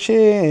አድማጮቼ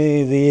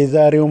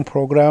የዛሬውን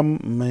ፕሮግራም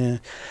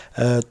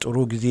ጥሩ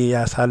ጊዜ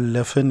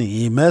ያሳለፍን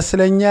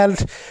ይመስለኛል።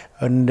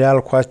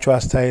 እንዳልኳችሁ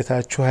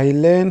አስተያየታችሁ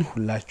አይለን።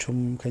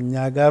 ሁላችሁም ከኛ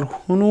ጋር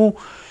ሁኑ።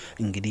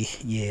 እንግዲህ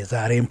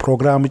የዛሬን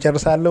ፕሮግራም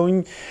ጨርሳለሁኝ።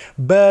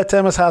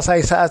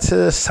 በተመሳሳይ ሰዓት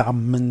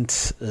ሳምንት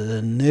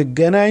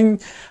እንገናኝ።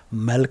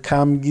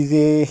 መልካም ጊዜ፣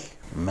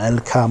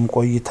 መልካም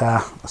ቆይታ።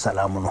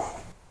 ሰላም ነው።